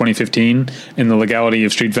episode aired in 2015, and the legality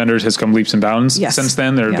of street vendors has come leaps and bounds since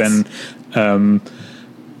then. There have been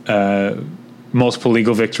multiple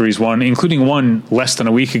legal victories won, including one less than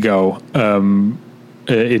a week ago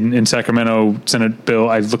in Sacramento Senate bill.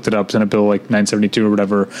 I looked it up, Senate Bill like 972 or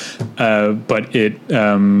whatever, but it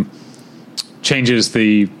changes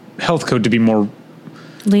the health code to be more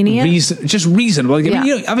lenient, just reasonable. Like, I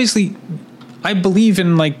mean, obviously, I believe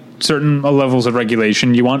in like certain levels of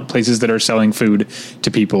regulation. You want places that are selling food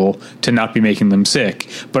to people to not be making them sick.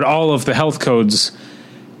 But all of the health codes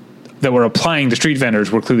that were applying to street vendors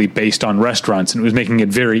were clearly based on restaurants, and it was making it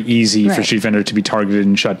very easy for street vendors to be targeted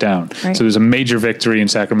and shut down. Right. So there's a major victory in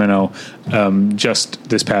Sacramento just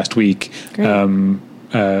this past week,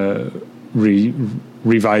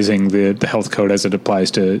 revising the health code as it applies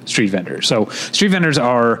to street vendors. So street vendors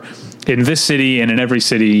are, in this city and in every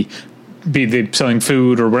city, be they selling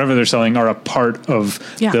food or whatever they're selling, are a part of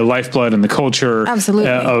the lifeblood and the culture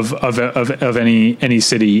of any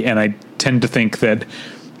city. And I tend to think that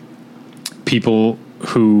people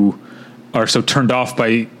who are so turned off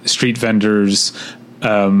by street vendors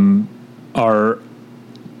are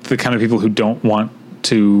the kind of people who don't want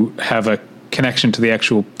to have a connection to the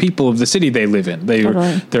actual people of the city they live in.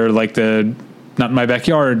 They're like the not in my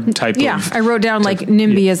backyard type of. I wrote down like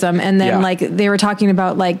NIMBYism, and then like they were talking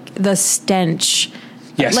about like the stench.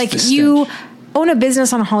 Yes, like you own a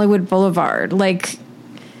business on Hollywood Boulevard. Like,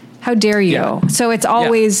 how dare you? Yeah. So it's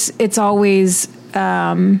always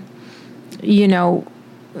you know,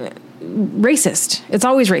 racist. It's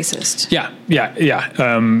always racist.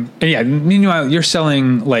 Meanwhile, you're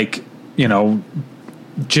selling like, you know,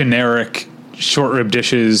 generic short rib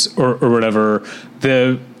dishes or whatever.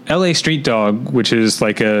 The LA street dog, which is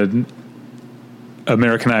like a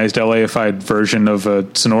Americanized LAified version of a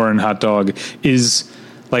Sonoran hot dog, is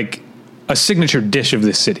like a signature dish of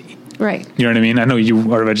this city. Right. You know what I mean? I know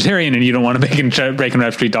you are a vegetarian and you don't want to bacon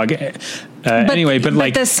wrap street dog anyway, but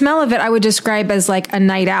like the smell of it, I would describe as like a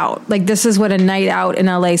night out. Like this is what a night out in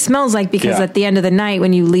LA smells like, because at the end of the night,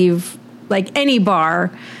 when you leave like any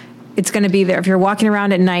bar, it's going to be there. If you're walking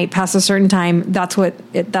around at night past a certain time, that's what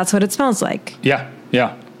it smells like. Yeah.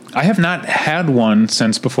 Yeah. I have not had one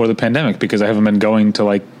since before the pandemic because I haven't been going to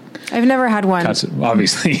like. I've never had one,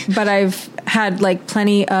 obviously, but I've had like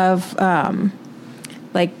plenty of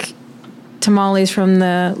like tamales from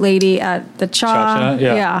the lady at the Cha.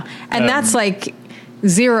 Yeah. And that's like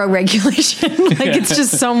zero regulation. Like it's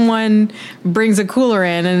just someone brings a cooler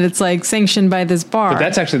in and it's like sanctioned by this bar. But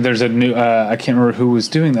that's actually, there's a new, I can't remember who was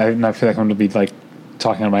doing that. I feel like I'm going to be like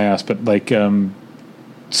talking on my ass, but like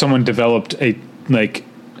someone developed a like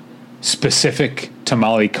specific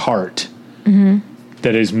tamale cart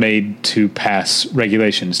that is made to pass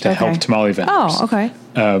regulations to help tamale vendors. Oh, okay.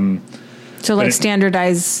 So like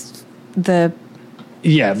standardize the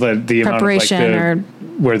the preparation amount of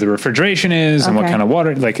like where the refrigeration is and what kind of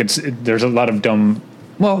water. Like there's a lot of dumb.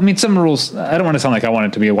 Well, I mean, some rules. I don't want to sound like I want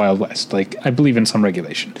it to be a Wild West. Like I believe in some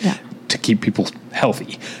regulation to keep people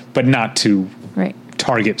healthy, but not to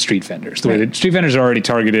target street vendors. The way that street vendors are already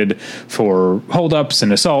targeted for holdups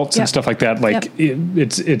and assaults and stuff like that. Like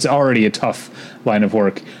it's already a tough line of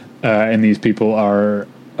work, and these people are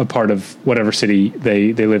a part of whatever city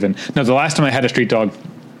they live in. Now, the last time I had a street dog,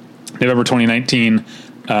 November 2019,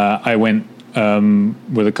 I went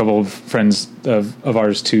with a couple of friends of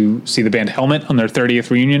ours to see the band Helmet on their 30th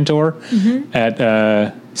reunion tour at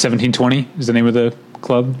 1720 is the name of the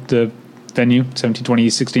club, the venue, 1720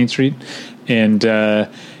 East 16th Street. And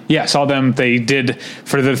saw them. They did,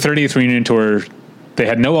 for the 30th reunion tour, they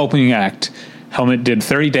had no opening act. Helmet did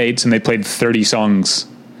 30 dates and they played 30 songs,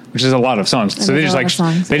 which is a lot of songs. So they just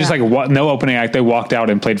no opening act. They walked out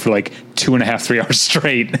and played for like 2.5, 3 hours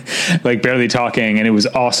straight, like barely talking. And it was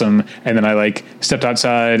awesome. And then I like stepped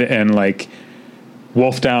outside and like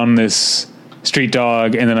wolfed down this street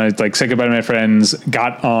dog. And then I like said goodbye to my friends,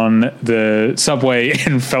 got on the subway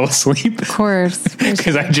and fell asleep. Of course.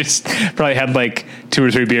 Cause I just probably had like 2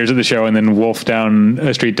 or 3 beers at the show and then wolfed down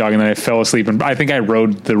a street dog. And then I fell asleep. And I think I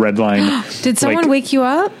rode the red line. Did someone wake you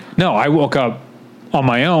up? No, I woke up on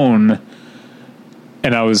my own,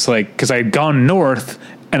 and I was like, because I had gone north,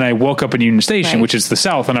 and I woke up in Union Station, which is the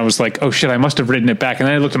south, and I was like, oh shit, I must have ridden it back. And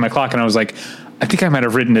then I looked at my clock, and I was like, I think I might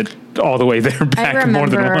have ridden it all the way there back more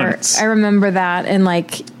than once. I remember that, and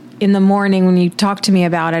like in the morning when you talked to me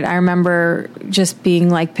about it, I remember just being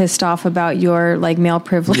like pissed off about your like male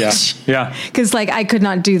privilege. Yeah. Because like I could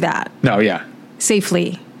not do that. No, yeah.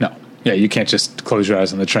 Safely. No. Yeah, you can't just close your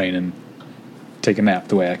eyes on the train and take a nap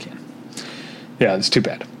the way I can. Yeah, it's too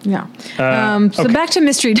bad. Yeah. So back to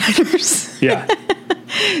mystery diners. Yeah.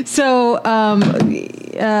 So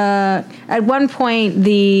at one point,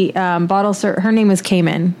 the bottle her name was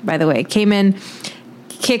Cayman, by the way. Cayman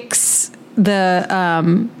kicks the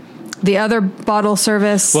other bottle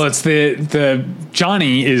service. Well, it's the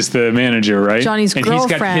Johnny is the manager, right? Johnny's girlfriend.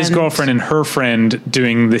 He's got his girlfriend and her friend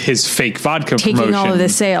doing his fake vodka taking promotion. Taking all of the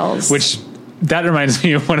sales. Which, that reminds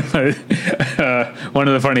me of one of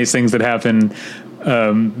the funniest things that happened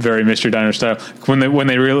very Mr. Diner style. When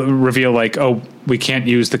they reveal like, oh, we can't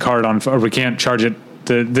use the card or we can't charge it.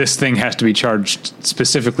 This thing has to be charged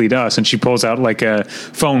specifically to us. And she pulls out like a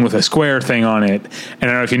phone with a square thing on it. And I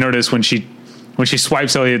don't know if you notice when she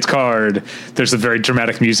swipes Elliot's card, there's a very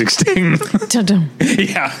dramatic music sting. Dun-dun.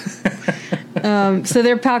 Yeah. So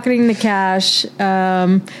they're pocketing the cash.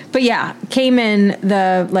 But yeah, Cayman,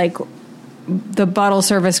 the bottle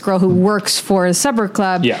service girl who works for the supper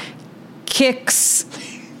club, kicks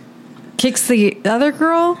the other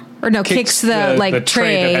girl, or no, kicks the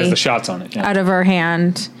tray that has the shots on it out of her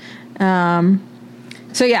hand.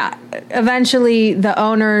 So yeah, eventually the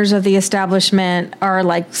owners of the establishment are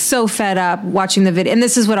like so fed up watching the video, and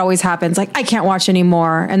this is what always happens. Like, I can't watch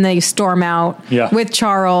anymore, and they storm out with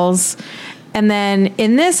Charles. And then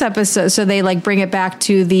in this episode, so they like bring it back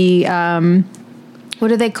to the what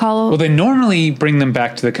do they call it? Well, they normally bring them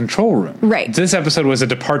back to the control room. Right. This episode was a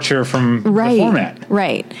departure from the format.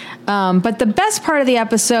 Right. But the best part of the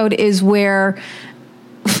episode is where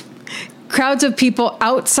crowds of people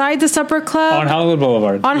outside the supper club on Hollywood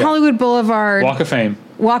Boulevard. Hollywood Boulevard. Walk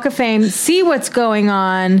of Fame. See what's going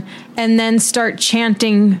on, and then start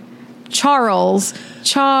chanting Charles. Yeah.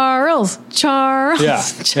 Charles.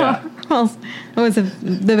 That was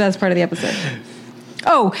the best part of the episode.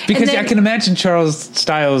 Oh, because I can imagine Charles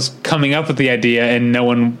Stiles coming up with the idea and no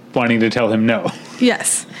one wanting to tell him no.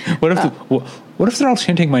 Yes. What if they're all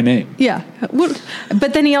chanting my name? Yeah.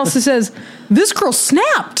 But then he also says, "This girl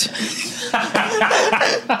snapped." This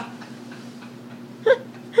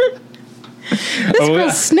girl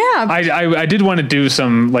snapped. I did want to do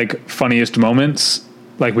some like funniest moments,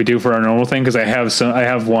 like we do for our normal thing, because I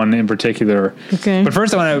have one in particular. Okay. But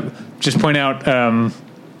first, I want to just point out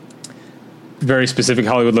very specific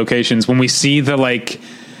Hollywood locations. When we see the like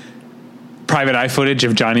private eye footage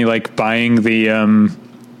of Johnny like buying the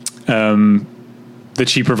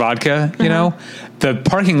cheaper vodka, you know, the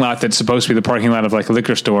parking lot that's supposed to be the parking lot of like a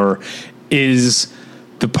liquor store is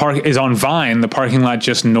on Vine, the parking lot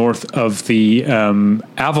just north of the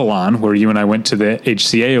Avalon, where you and I went to the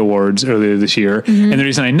HCA Awards earlier this year. Mm-hmm. And the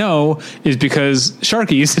reason I know is because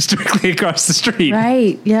Sharky's is directly across the street.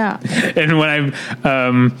 Right, yeah. And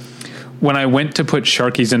when I went to put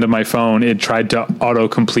Sharky's into my phone, it tried to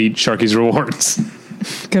auto-complete Sharky's rewards.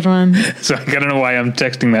 Good one. So I don't know why I'm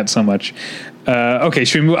texting that so much. Okay,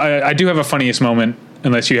 should we move? I do have a funniest moment,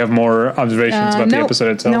 unless you have more observations about the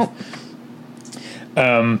episode itself.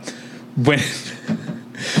 Nope.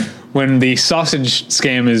 When the sausage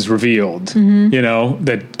scam is revealed, you know,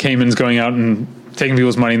 that Cayman's going out and taking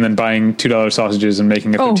people's money and then buying $2 sausages and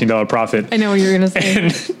making a $15 profit. I know what you're going to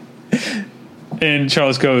say. And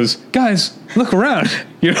Charles goes, "Guys, look around.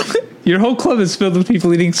 Your whole club is filled with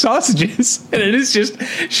people eating sausages." And it is just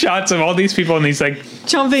shots of all these people in these like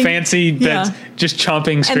chomping, fancy beds, just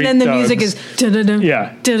chomping street dogs. And then the music is da-da-da,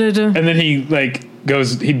 yeah. Da-da-da. And then he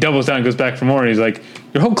doubles down and goes back for more. And he's like,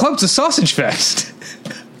 "Your whole club's a sausage fest."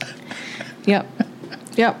 Yep.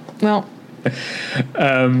 Well,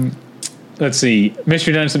 let's see.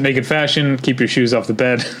 Mystery Dungeon, make it fashion. Keep your shoes off the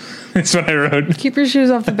bed. That's what I wrote. Keep your shoes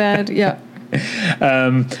off the bed. Yeah.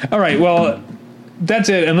 All right. Well, that's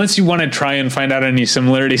it. Unless you want to try and find out any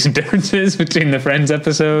similarities and differences between the Friends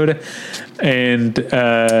episode and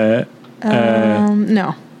no.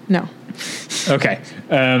 Okay.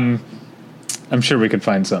 I'm sure we could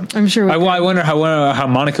find some. I'm sure we could. I wonder what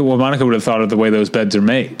Monica would have thought of the way those beds are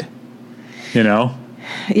made. You know?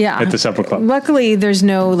 Yeah. At the supper club. Luckily, there's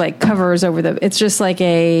no like covers over it's just like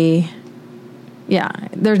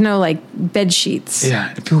there's no like bed sheets.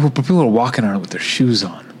 Yeah. People are walking on it with their shoes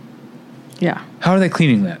on. Yeah. How are they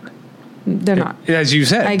cleaning that? They're not. As you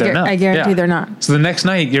said, they're not. I guarantee they're not. So the next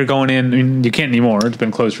night you're going in, I mean, you can't anymore. It's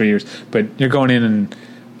been closed for years, but you're going in and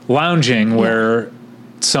lounging where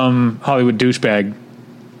some Hollywood douchebag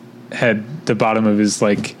had the bottom of his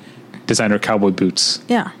like designer cowboy boots.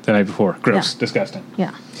 Yeah. The night before. Gross. Yeah. Disgusting.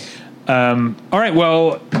 Yeah. All right.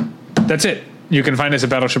 Well, that's it. You can find us at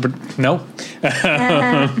Battleship. No.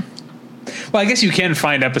 Well, I guess you can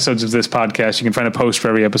find episodes of this podcast. You can find a post for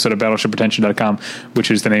every episode at battleshippretension.com,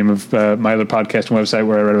 which is the name of my other podcast and website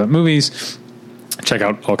where I write about movies. Check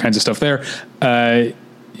out all kinds of stuff there.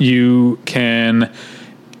 You can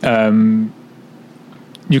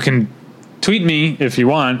tweet me if you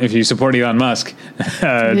want, if you support Elon Musk.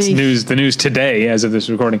 It's the news today as of this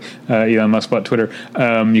recording. Elon Musk bought Twitter.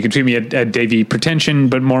 You can tweet me at Davey Pretension,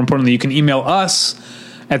 but more importantly, you can email us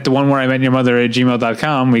at the one where I met your mother at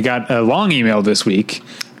gmail.com. We got a long email this week.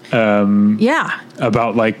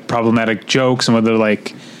 About like problematic jokes and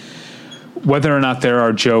whether or not there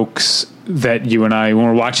are jokes that you and I, when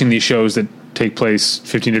we're watching these shows that take place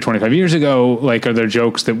 15 to 25 years ago? Like, are there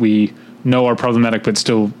jokes that we know are problematic but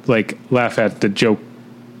still like laugh at the joke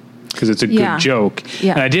because it's a good joke?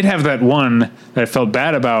 Yeah. And I did have that one that I felt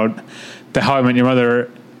bad about, the How I Met Your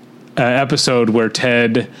Mother episode where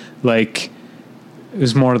Ted, like, it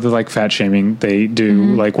was more of the like fat shaming they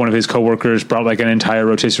do. Like, one of his coworkers brought like an entire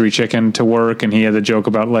rotisserie chicken to work, and he had a joke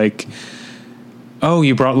about like, oh,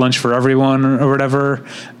 you brought lunch for everyone or whatever.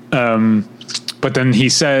 But then he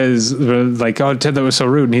says, like, oh, Ted, that was so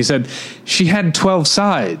rude. And he said, she had 12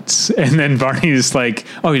 sides. And then Barney's like,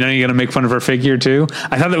 oh, now you're going to make fun of her figure too?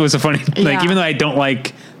 I thought that was a funny, like, even though I don't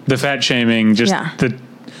like the fat shaming, just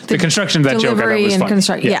the construction of that joke, I thought was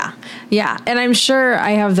funny. Yeah. And I'm sure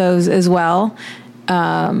I have those as well.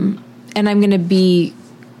 And I'm going to be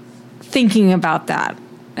thinking about that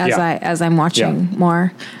as I'm watching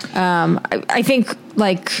more. I think,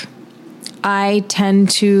 like, I tend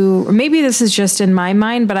to, or maybe this is just in my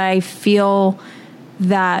mind, but I feel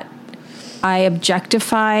that I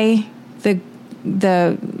objectify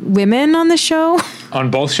the women on the show. On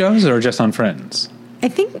both shows or just on Friends? I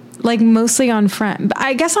think like mostly on Friends.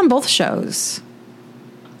 I guess on both shows.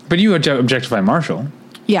 But you objectify Marshall.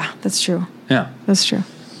 Yeah, that's true. Yeah. That's true.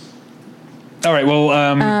 All right.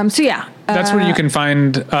 Well, so yeah. That's where you can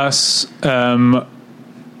find us. Now,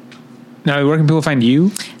 where can people find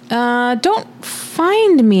you? Don't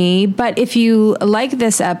find me, but if you like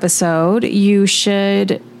this episode, you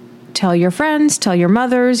should tell your friends, tell your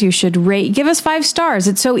mothers. You should give us 5 stars.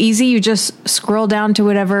 It's so easy. You just scroll down to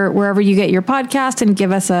wherever you get your podcast and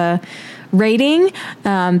give us a rating.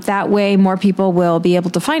 That way more people will be able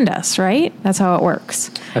to find us, right? That's how it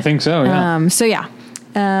works. I think so. Yeah.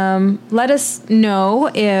 Let us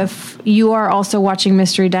know if you are also watching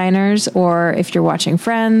Mystery Diners or if you're watching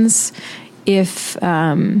Friends. If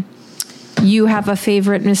you have a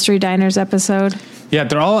favorite Mystery Diners episode. Yeah,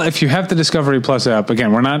 they're all, if you have the Discovery Plus app,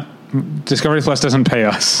 again, Discovery Plus doesn't pay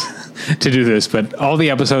us to do this, but all the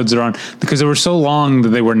episodes are on, because they were so long that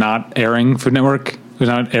they were not airing, Food Network was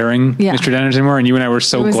not airing Mystery Diners anymore, and you and I were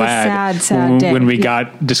so glad when we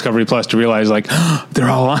got Discovery Plus to realize, like, they're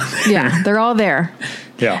all on there. Yeah, they're all there.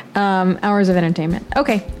 Yeah. Hours of entertainment.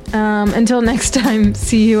 Okay. Until next time,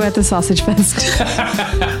 see you at the Sausage Fest.